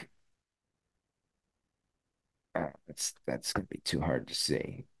back, that's going to be too hard to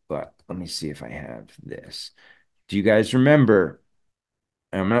see. But let me see if I have this. Do you guys remember?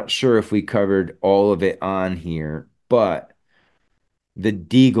 I'm not sure if we covered all of it on here, but the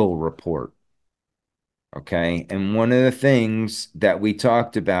Deagle report. Okay. And one of the things that we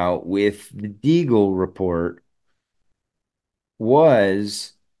talked about with the Deagle report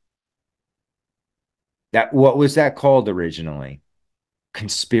was that, what was that called originally?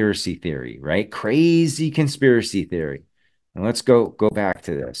 Conspiracy theory, right? Crazy conspiracy theory. And let's go back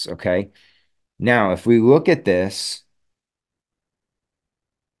to this, okay? Now, if we look at this,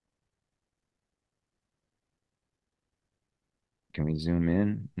 can we zoom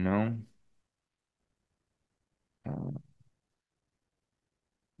in? No. Hold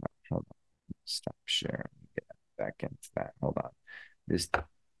on. Stop sharing. Get back into that. Hold on. This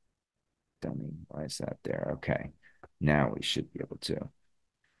dummy. Why is that there? Okay. Now we should be able to.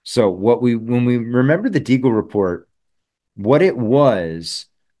 So when we remember the Deagle report, what it was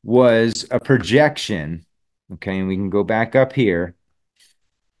a projection. Okay, and we can go back up here.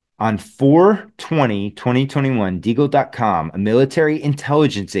 On 4/20/2021, Deagle.com, a military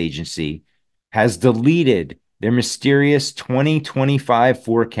intelligence agency, has deleted their mysterious 2025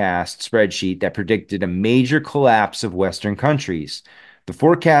 forecast spreadsheet that predicted a major collapse of Western countries. The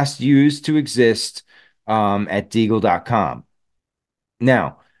forecast used to exist at Deagle.com.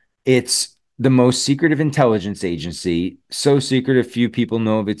 Now, it's the most secretive intelligence agency, so secretive few people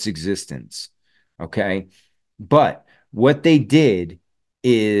know of its existence. Okay, but what they did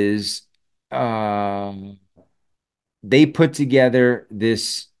is they put together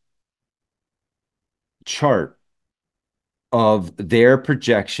this chart of their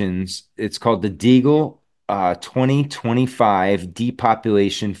projections. It's called the Deagle 2025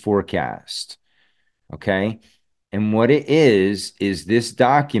 depopulation forecast. Okay. And what it is this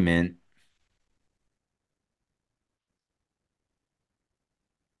document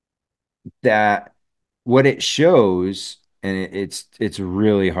that what it shows, and it's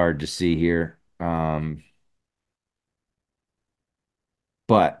really hard to see here.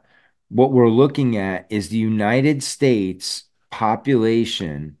 But what we're looking at is the United States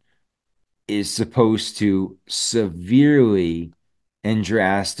population is supposed to severely and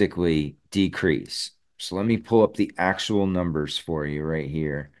drastically decrease. So let me pull up the actual numbers for you right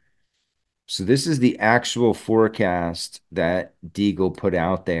here. So this is the actual forecast that Deagle put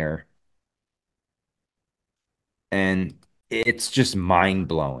out there. And it's just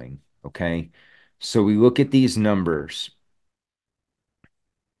mind-blowing, okay? So we look at these numbers.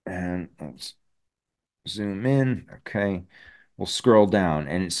 And let's zoom in, okay? We'll scroll down.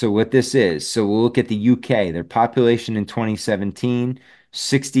 And so what this is, so we'll look at the UK. Their population in 2017,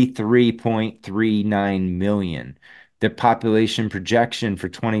 63.39 million. The population projection for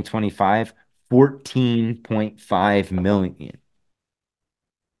 2025, 14.5 million.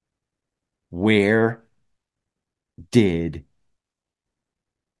 Where did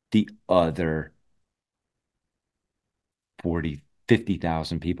the other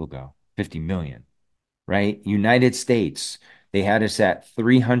 50,000 people go? 50 million, right? United States, they had us at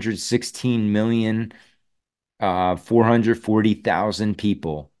 316 million, 440,000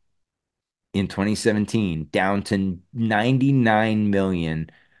 people in 2017, down to 99 million,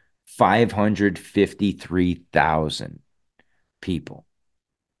 553,000 people.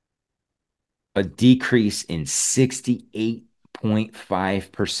 A decrease in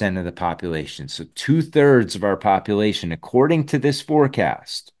 68.5% of the population. So 2/3 of our population, according to this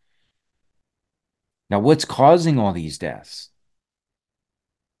forecast. Now, what's causing all these deaths?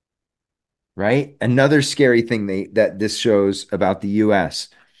 Right? Another scary thing that this shows about the US,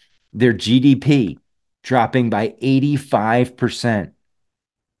 their GDP dropping by 85%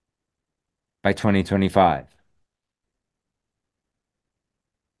 by 2025.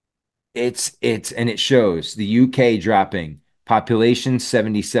 And it shows the UK dropping, population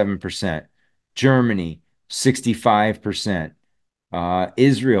 77%, Germany 65%,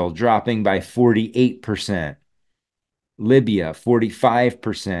 Israel dropping by 48%, Libya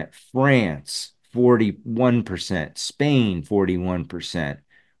 45%, France 41%, Spain 41%,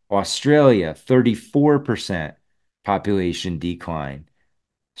 Australia 34% population decline,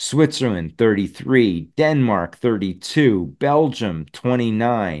 Switzerland 33, Denmark 32, Belgium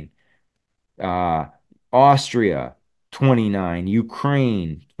 29, Austria 29,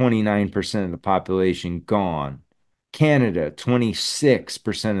 Ukraine 29% of the population gone, Canada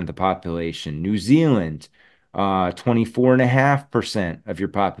 26% of the population, New Zealand 24.5% of your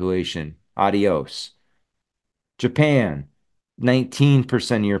population, adios. Japan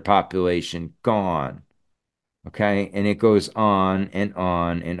 19% of your population gone. Okay, and it goes on and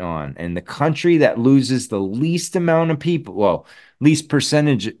on and on. And the country that loses the least amount of people, well, least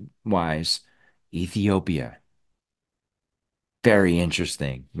percentage wise, Ethiopia. Very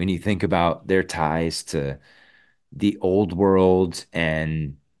interesting when you think about their ties to the old world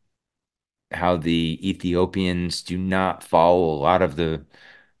and how the Ethiopians do not follow a lot of the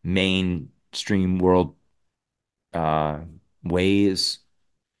mainstream world ways,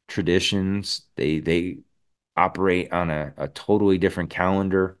 traditions. They operate on a totally different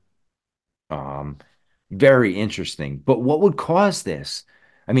calendar. Very interesting. But what would cause this?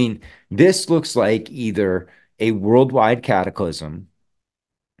 I mean, this looks like either a worldwide cataclysm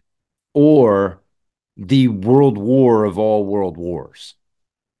or the world war of all world wars.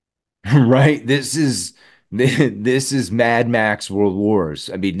 Right? This is Mad Max World Wars.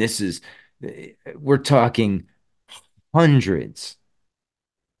 I mean, we're talking hundreds.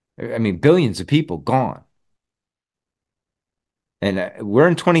 I mean, billions of people gone. And we're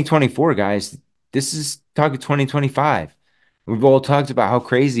in 2024, guys. This is talking 2025. We've all talked about how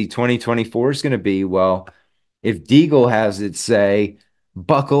crazy 2024 is going to be. Well, if Deagle has it say,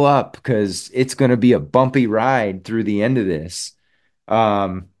 buckle up because it's going to be a bumpy ride through the end of this.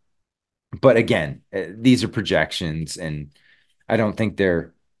 But again, these are projections, and I don't think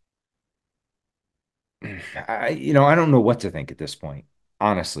I don't know what to think at this point,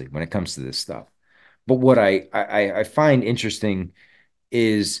 honestly, when it comes to this stuff. But what I find interesting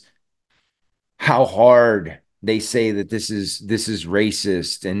is how hard they say that this is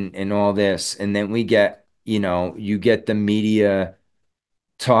racist and all this. And then we get, you get the media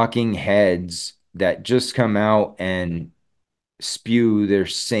talking heads that just come out and spew their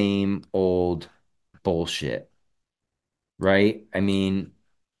same old bullshit. Right? I mean,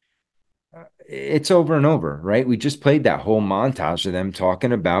 it's over and over, right? We just played that whole montage of them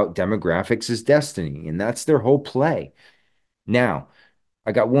talking about demographics as destiny, and that's their whole play. Now,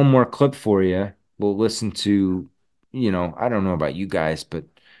 I got one more clip for you. We'll listen to, I don't know about you guys, but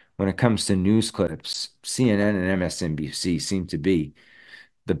when it comes to news clips, CNN and MSNBC seem to be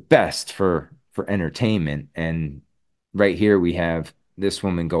the best for entertainment. And right here we have this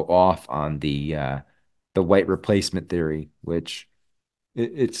woman go off on the white replacement theory, which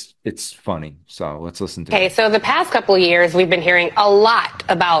it's funny. So let's listen to it. Okay, so the past couple of years, we've been hearing a lot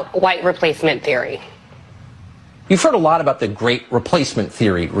about white replacement theory. You've heard a lot about the great replacement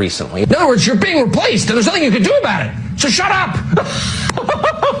theory recently. In other words, you're being replaced and there's nothing you can do about it. So shut up.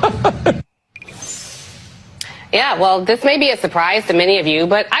 Yeah, well, this may be a surprise to many of you,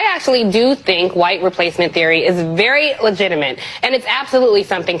 but I actually do think white replacement theory is very legitimate, and it's absolutely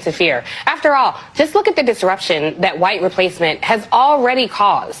something to fear. After all, just look at the disruption that white replacement has already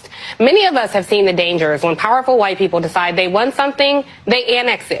caused. Many of us have seen the dangers when powerful white people decide they want something, they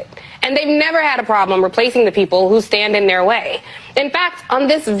annex it. And they've never had a problem replacing the people who stand in their way. In fact, on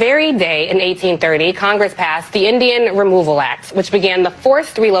this very day in 1830, Congress passed the Indian Removal Act, which began the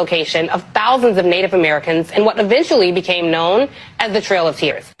forced relocation of thousands of Native Americans in what eventually became known as the Trail of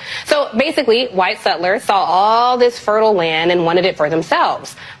Tears. So basically, white settlers saw all this fertile land and wanted it for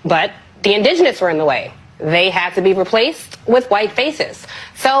themselves. But the indigenous were in the way. They had to be replaced with white faces.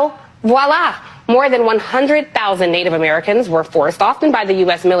 So voila. More than 100,000 Native Americans were forced, often by the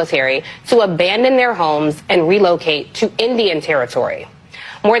U.S. military, to abandon their homes and relocate to Indian territory.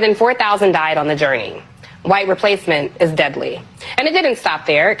 More than 4,000 died on the journey. White replacement is deadly. And it didn't stop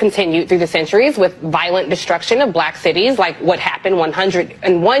there. It continued through the centuries with violent destruction of black cities, like what happened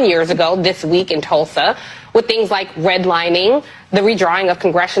 101 years ago this week in Tulsa, with things like redlining, the redrawing of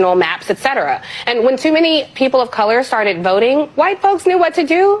congressional maps, etc. And when too many people of color started voting, white folks knew what to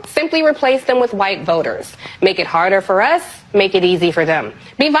do. Simply replace them with white voters. Make it harder for us, make it easy for them.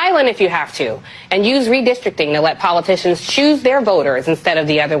 Be violent if you have to, and use redistricting to let politicians choose their voters instead of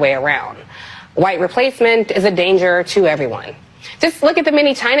the other way around. White replacement is a danger to everyone. Just look at the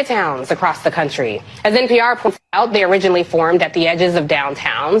many Chinatowns across the country. As NPR points out, they originally formed at the edges of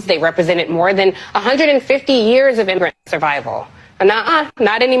downtowns. They represented more than 150 years of immigrant survival.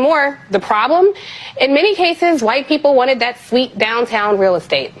 Not anymore. The problem? In many cases, white people wanted that sweet downtown real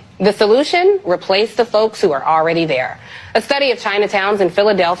estate. The solution? Replace the folks who are already there. A study of Chinatowns in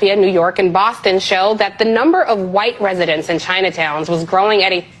Philadelphia, New York, and Boston showed that the number of white residents in Chinatowns was growing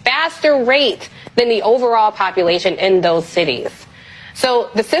at a faster rate than the overall population in those cities. So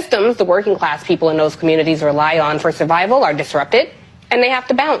the systems the working class people in those communities rely on for survival are disrupted, and they have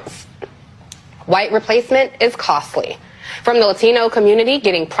to bounce. White replacement is costly. From the Latino community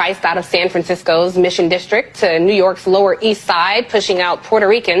getting priced out of San Francisco's Mission District to New York's Lower East Side pushing out Puerto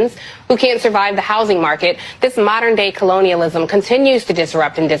Ricans who can't survive the housing market, this modern-day colonialism continues to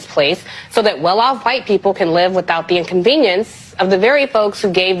disrupt and displace so that well-off white people can live without the inconvenience of the very folks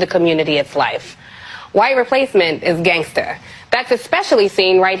who gave the community its life. White replacement is gangster. That's especially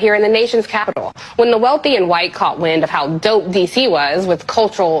seen right here in the nation's capital. When the wealthy and white caught wind of how dope D.C. was with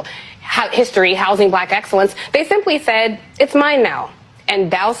cultural history, housing black excellence, they simply said, it's mine now, and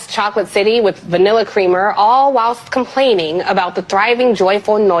doused Chocolate City with vanilla creamer, all whilst complaining about the thriving,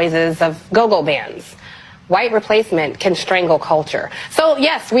 joyful noises of go-go bands. White replacement can strangle culture. So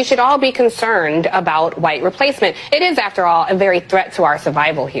yes, we should all be concerned about white replacement. It is, after all, a very threat to our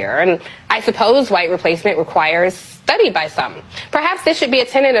survival here. And I suppose white replacement requires study by some. Perhaps this should be a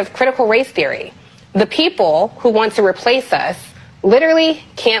tenet of critical race theory. The people who want to replace us literally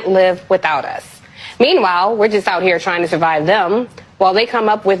can't live without us. Meanwhile, we're just out here trying to survive them while they come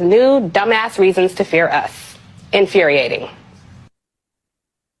up with new dumbass reasons to fear us. Infuriating.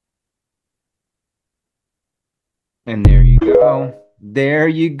 And there you go. There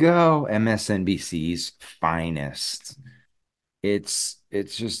you go. MSNBC's finest. It's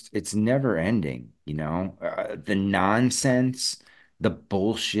never ending, you know, the nonsense, the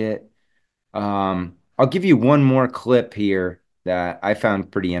bullshit. I'll give you one more clip here that I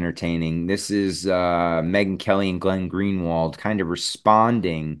found pretty entertaining. This is Megyn Kelly and Glenn Greenwald kind of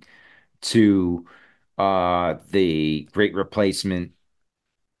responding to the Great Replacement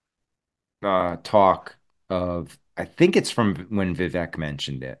talk of, I think it's from when Vivek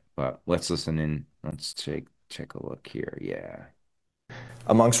mentioned it, but let's listen in. Let's check a look here. Yeah.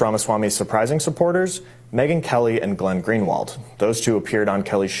 Amongst Ramaswamy's surprising supporters, Megyn Kelly and Glenn Greenwald. Those two appeared on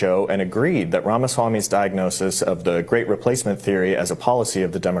Kelly's show and agreed that Ramaswamy's diagnosis of the Great Replacement theory as a policy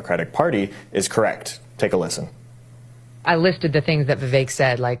of the Democratic Party is correct. Take a listen. I listed the things that Vivek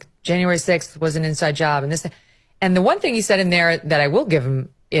said, like January 6th was an inside job and this. And the one thing he said in there that I will give him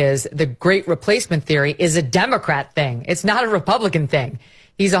is the Great Replacement theory is a Democrat thing. It's not a Republican thing.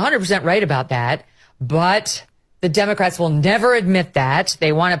 He's 100% right about that, but the Democrats will never admit that.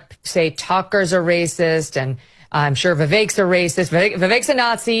 They want to say Tucker's a racist, and I'm sure Vivek's a racist. Vivek's a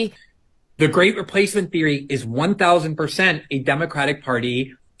Nazi. The Great Replacement theory is 1,000% a Democratic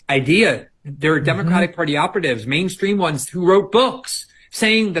Party idea. There are Democratic Party operatives, mainstream ones, who wrote books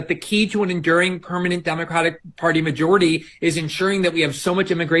saying that the key to an enduring permanent Democratic Party majority is ensuring that we have so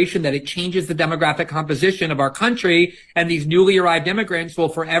much immigration that it changes the demographic composition of our country, and these newly arrived immigrants will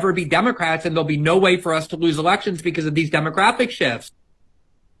forever be Democrats, and there'll be no way for us to lose elections because of these demographic shifts.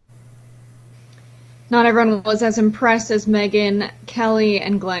 Not everyone was as impressed as Megyn Kelly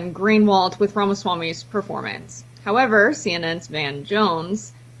and Glenn Greenwald with Ramaswamy's performance. However, CNN's Van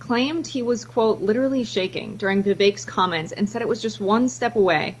Jones claimed he was, quote, literally shaking during Vivek's comments and said it was just one step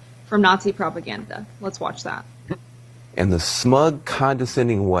away from Nazi propaganda. Let's watch that. And the smug,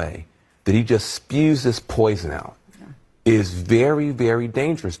 condescending way that he just spews this poison out is very, very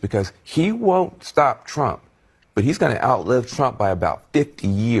dangerous, because he won't stop Trump, but he's going to outlive Trump by about 50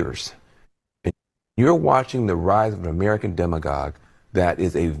 years. And you're watching the rise of an American demagogue that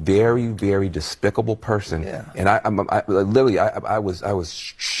is a very, very despicable person. Yeah. And I was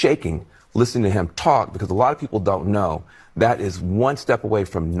shaking listening to him talk, because a lot of people don't know that is one step away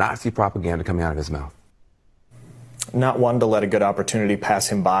from Nazi propaganda coming out of his mouth. Not one to let a good opportunity pass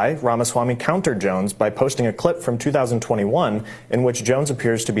him by, Ramaswamy countered Jones by posting a clip from 2021 in which Jones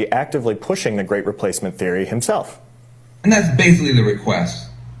appears to be actively pushing the Great Replacement theory himself. And that's basically the request.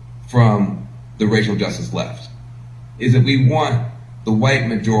 from the racial justice left is that we want the white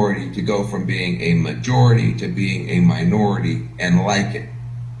majority to go from being a majority to being a minority and like it.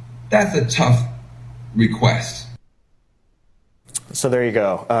 That's a tough request. So there you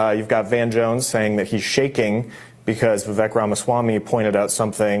go. You've got Van Jones saying that he's shaking because Vivek Ramaswamy pointed out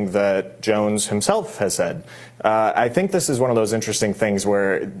something that Jones himself has said. I think this is one of those interesting things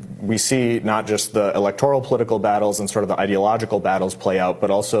where we see not just the electoral political battles and sort of the ideological battles play out, but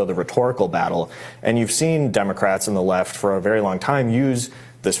also the rhetorical battle. And you've seen Democrats and the left for a very long time use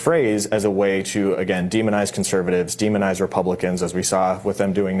this phrase as a way to, again, demonize conservatives, demonize Republicans, as we saw with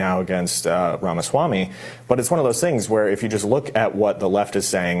them doing now against Ramaswamy. But it's one of those things where if you just look at what the left is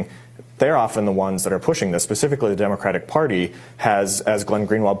saying, they're often the ones that are pushing this. Specifically, the Democratic Party has, as Glenn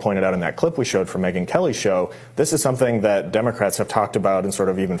Greenwald pointed out in that clip we showed from Megyn Kelly's show, this is something that Democrats have talked about and sort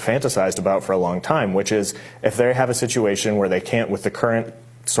of even fantasized about for a long time, which is if they have a situation where they can't, with the current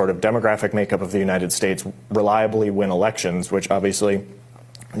sort of demographic makeup of the United States, reliably win elections, which obviously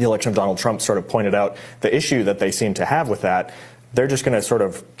the election of Donald Trump sort of pointed out the issue that they seem to have with that. They're just going to sort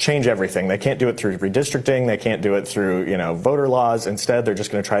of change everything. They can't do it through redistricting. They can't do it through, voter laws. Instead, they're just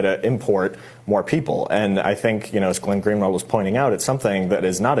going to try to import more people. And I think, as Glenn Greenwald was pointing out, it's something that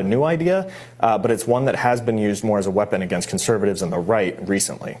is not a new idea, but it's one that has been used more as a weapon against conservatives and the right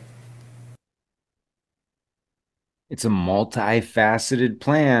recently. It's a multifaceted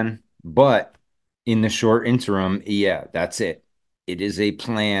plan, but in the short interim, yeah, that's it. It is a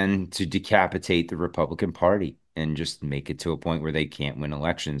plan to decapitate the Republican Party and just make it to a point where they can't win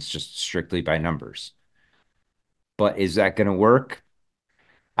elections just strictly by numbers. But is that going to work?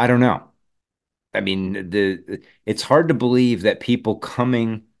 I don't know. I mean, it's hard to believe that people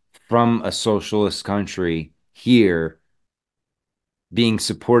coming from a socialist country here being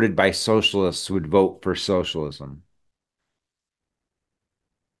supported by socialists would vote for socialism.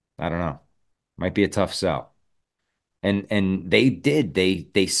 I don't know. Might be a tough sell. And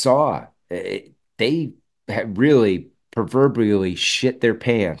they saw it. They had really proverbially shit their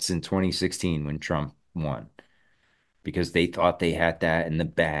pants in 2016 when Trump won because they thought they had that in the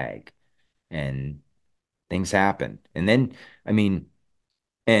bag and things happened. And then,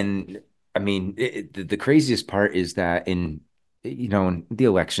 the craziest part is that in the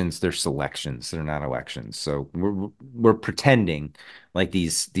elections, they're selections. They're not elections. So we're pretending like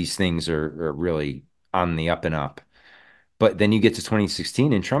these things are really on the up and up. But then you get to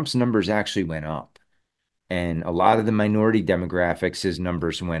 2016 and Trump's numbers actually went up. And a lot of the minority demographics, his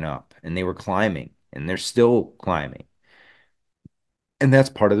numbers went up and they were climbing and they're still climbing. And that's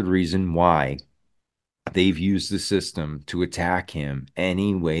part of the reason why they've used the system to attack him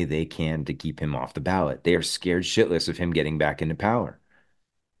any way they can to keep him off the ballot. They are scared shitless of him getting back into power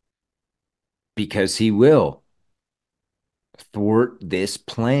because he will thwart this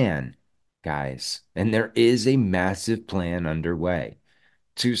plan, guys. And there is a massive plan underway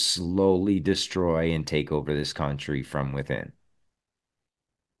to slowly destroy and take over this country from within.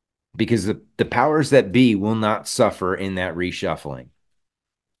 Because the powers that be will not suffer in that reshuffling.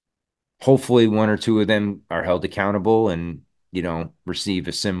 Hopefully one or two of them are held accountable and, receive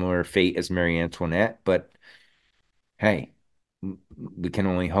a similar fate as Marie Antoinette. But hey, we can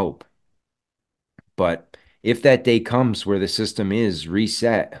only hope. But if that day comes where the system is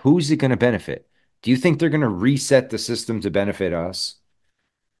reset, who's it going to benefit? Do you think they're going to reset the system to benefit us?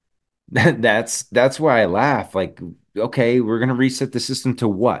 That's why I laugh. Like, okay, we're going to reset the system to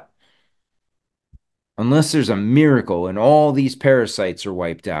what? Unless there's a miracle and all these parasites are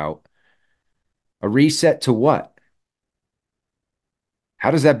wiped out, a reset to what?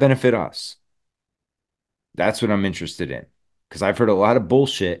 How does that benefit us? That's what I'm interested in. Because I've heard a lot of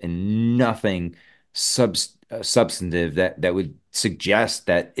bullshit and nothing substantive that would suggest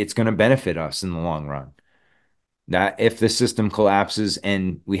that it's going to benefit us in the long run. That if the system collapses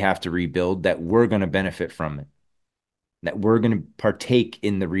and we have to rebuild, that we're going to benefit from it. That we're going to partake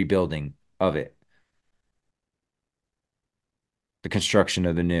in the rebuilding of it. The construction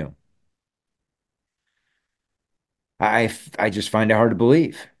of the new. I just find it hard to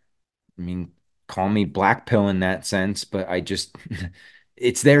believe. I mean, call me black pill in that sense, but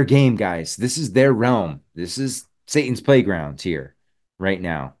it's their game, guys. This is their realm. This is Satan's playground here right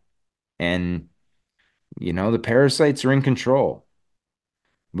now. And, the parasites are in control.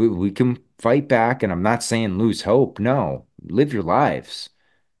 We can fight back, and I'm not saying lose hope. No, live your lives.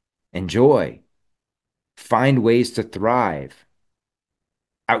 Enjoy. Find ways to thrive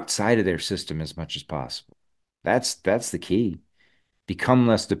outside of their system as much as possible. That's the key. Become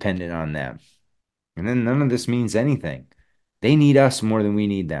less dependent on them. And then none of this means anything. They need us more than we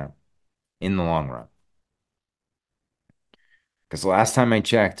need them in the long run. Because the last time I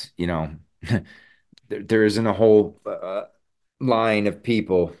checked, there isn't a whole line of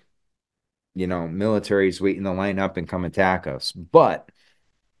people, militaries waiting to line up and come attack us. But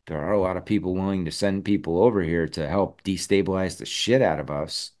there are a lot of people willing to send people over here to help destabilize the shit out of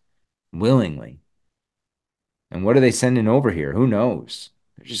us willingly. And what are they sending over here? Who knows?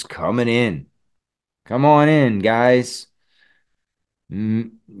 They're just coming in. Come on in, guys.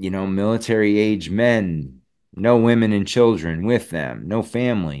 Military age men, no women and children with them, no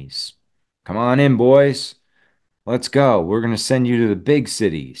families. Come on in, boys. Let's go. We're going to send you to the big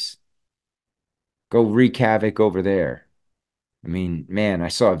cities. Go wreak havoc over there. I mean, man, I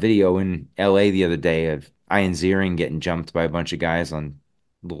saw a video in LA the other day of Ian Ziering getting jumped by a bunch of guys on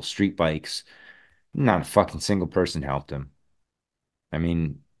little street bikes. Not a fucking single person helped him. I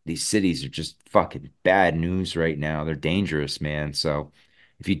mean, these cities are just fucking bad news right now. They're dangerous, man. So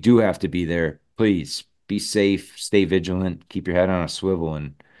if you do have to be there, please be safe, stay vigilant, keep your head on a swivel,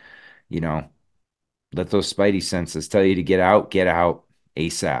 and, let those spidey senses tell you to get out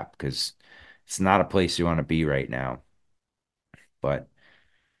ASAP, because it's not a place you want to be right now. But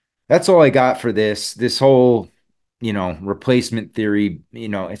that's all I got for this whole, replacement theory.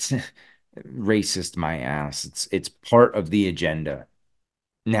 It's racist, my ass. It's part of the agenda.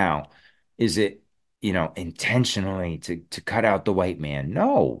 Now, is it, intentionally to cut out the white man?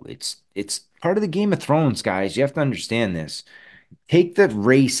 No, it's part of the Game of Thrones, guys. You have to understand this. Take the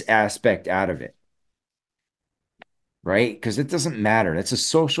race aspect out of it, right? Because it doesn't matter. That's a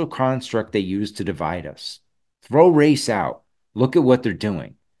social construct they use to divide us. Throw race out. Look at what they're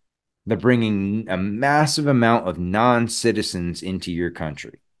doing. They're bringing a massive amount of non-citizens into your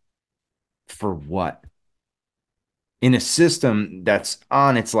country. For what? In a system that's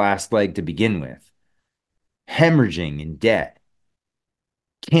on its last leg to begin with, hemorrhaging in debt,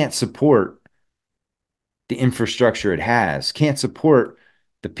 can't support the infrastructure it has, can't support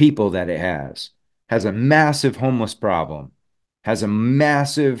the people that it has a massive homeless problem, has a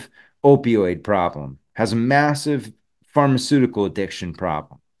massive opioid problem, has a massive pharmaceutical addiction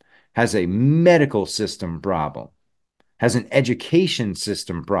problem, has a medical system problem, has an education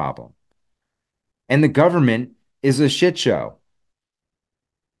system problem. And the government is a shit show.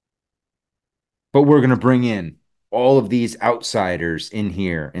 But we're going to bring in all of these outsiders in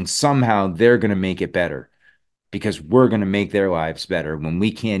here, and somehow they're going to make it better because we're going to make their lives better when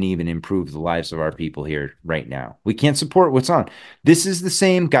we can't even improve the lives of our people here right now. We can't support what's on. This is the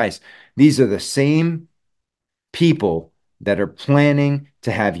same, guys. These are the same people that are planning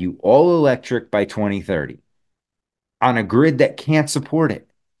to have you all electric by 2030 on a grid that can't support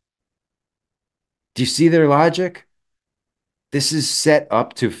it. Do you see their logic? This is set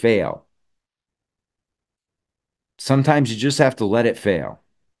up to fail. Sometimes you just have to let it fail.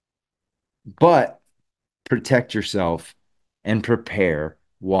 But protect yourself and prepare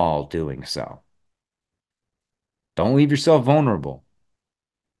while doing so. Don't leave yourself vulnerable.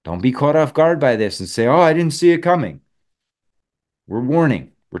 Don't be caught off guard by this and say, oh, I didn't see it coming. We're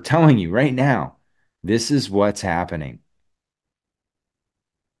warning. We're telling you right now, this is what's happening.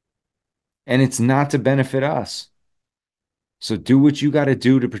 And it's not to benefit us. So do what you got to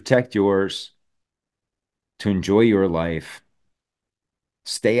do to protect yours, to enjoy your life.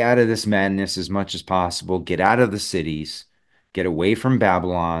 Stay out of this madness as much as possible. Get out of the cities. Get away from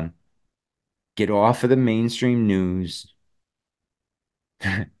Babylon. Get off of the mainstream news.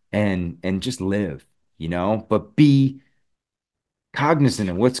 and just live, but be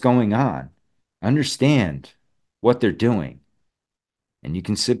cognizant of what's going on. Understand what they're doing. And you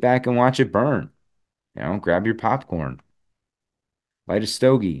can sit back and watch it burn. Grab your popcorn. Light a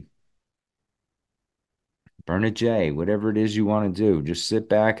stogie. Burn a J, whatever it is you want to do. Just sit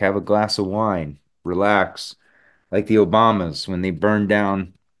back, have a glass of wine, relax. Like the Obamas when they burned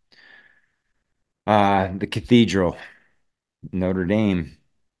down the cathedral, Notre Dame.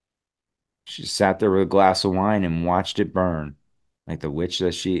 She sat there with a glass of wine and watched it burn. Like the witch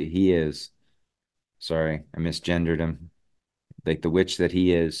that he is. Sorry, I misgendered him. Like the witch that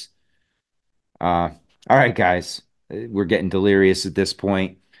he is. All right, guys. We're getting delirious at this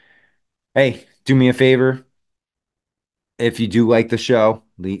point. Hey, do me a favor. If you do like the show,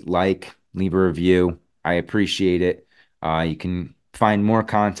 leave a review. I appreciate it. You can find more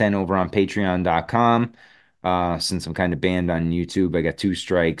content over on patreon.com. Since I'm kind of banned on YouTube, I got 2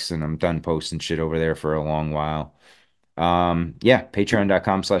 strikes and I'm done posting shit over there for a long while.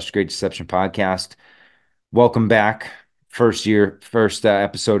 Patreon.com/Great Deception Podcast. Welcome back. First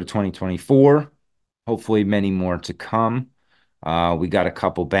episode of 2024. Hopefully many more to come. We got a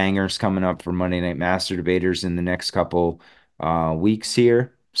couple bangers coming up for Monday Night Master Debaters in the next couple weeks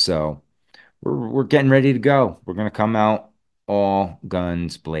here. So we're getting ready to go. We're going to come out all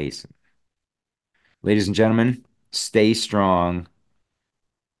guns blazing. Ladies and gentlemen, stay strong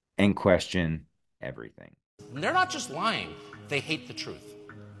and question everything. They're not just lying, they hate the truth.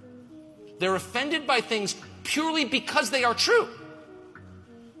 They're offended by things purely because they are true,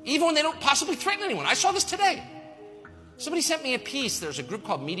 even when they don't possibly threaten anyone. I saw this today. Somebody sent me a piece. There's a group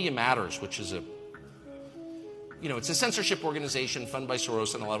called Media Matters, which is it's a censorship organization funded by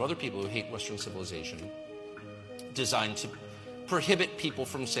Soros and a lot of other people who hate Western civilization, designed to prohibit people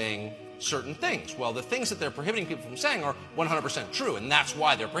from saying certain things. Well, the things that they're prohibiting people from saying are 100% true, and that's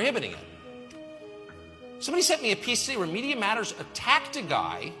why they're prohibiting it. Somebody sent me a piece today where Media Matters attacked a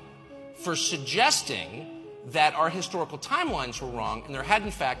guy for suggesting that our historical timelines were wrong, and there had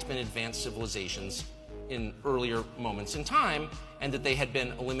in fact been advanced civilizations in earlier moments in time, and that they had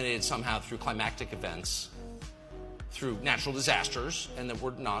been eliminated somehow through climactic events, through natural disasters, and that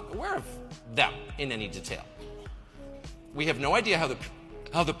we're not aware of them in any detail. We have no idea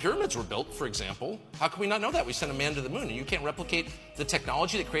how the pyramids were built, for example. How can we not know that? We sent a man to the moon, and you can't replicate the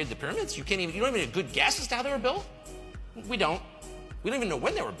technology that created the pyramids? You don't even have a good guess as to how they were built? We don't. We don't even know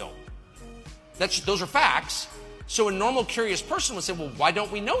when they were built. Those are facts. So a normal, curious person would say, well, why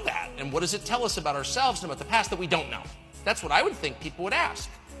don't we know that? And what does it tell us about ourselves and about the past that we don't know? That's what I would think people would ask.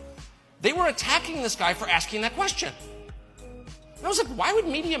 They were attacking this guy for asking that question. And I was like, why would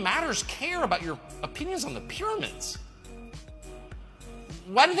Media Matters care about your opinions on the pyramids?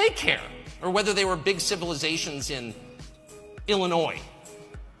 Why do they care? Or whether they were big civilizations in Illinois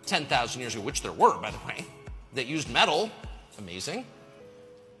 10,000 years ago, which there were, by the way, that used metal. Amazing.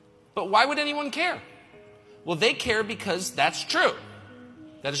 But why would anyone care? Well, they care because that's true.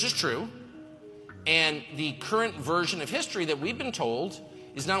 That is just true. And the current version of history that we've been told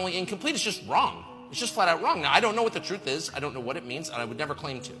is not only incomplete, it's just wrong. It's just flat out wrong. Now, I don't know what the truth is. I don't know what it means, and I would never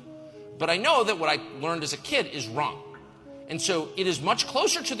claim to. But I know that what I learned as a kid is wrong. And so it is much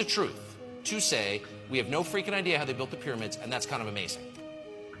closer to the truth to say we have no freaking idea how they built the pyramids, and that's kind of amazing.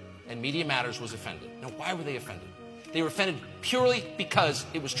 And Media Matters was offended. Now, why were they offended? They were offended purely because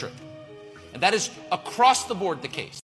it was true. And that is across the board the case.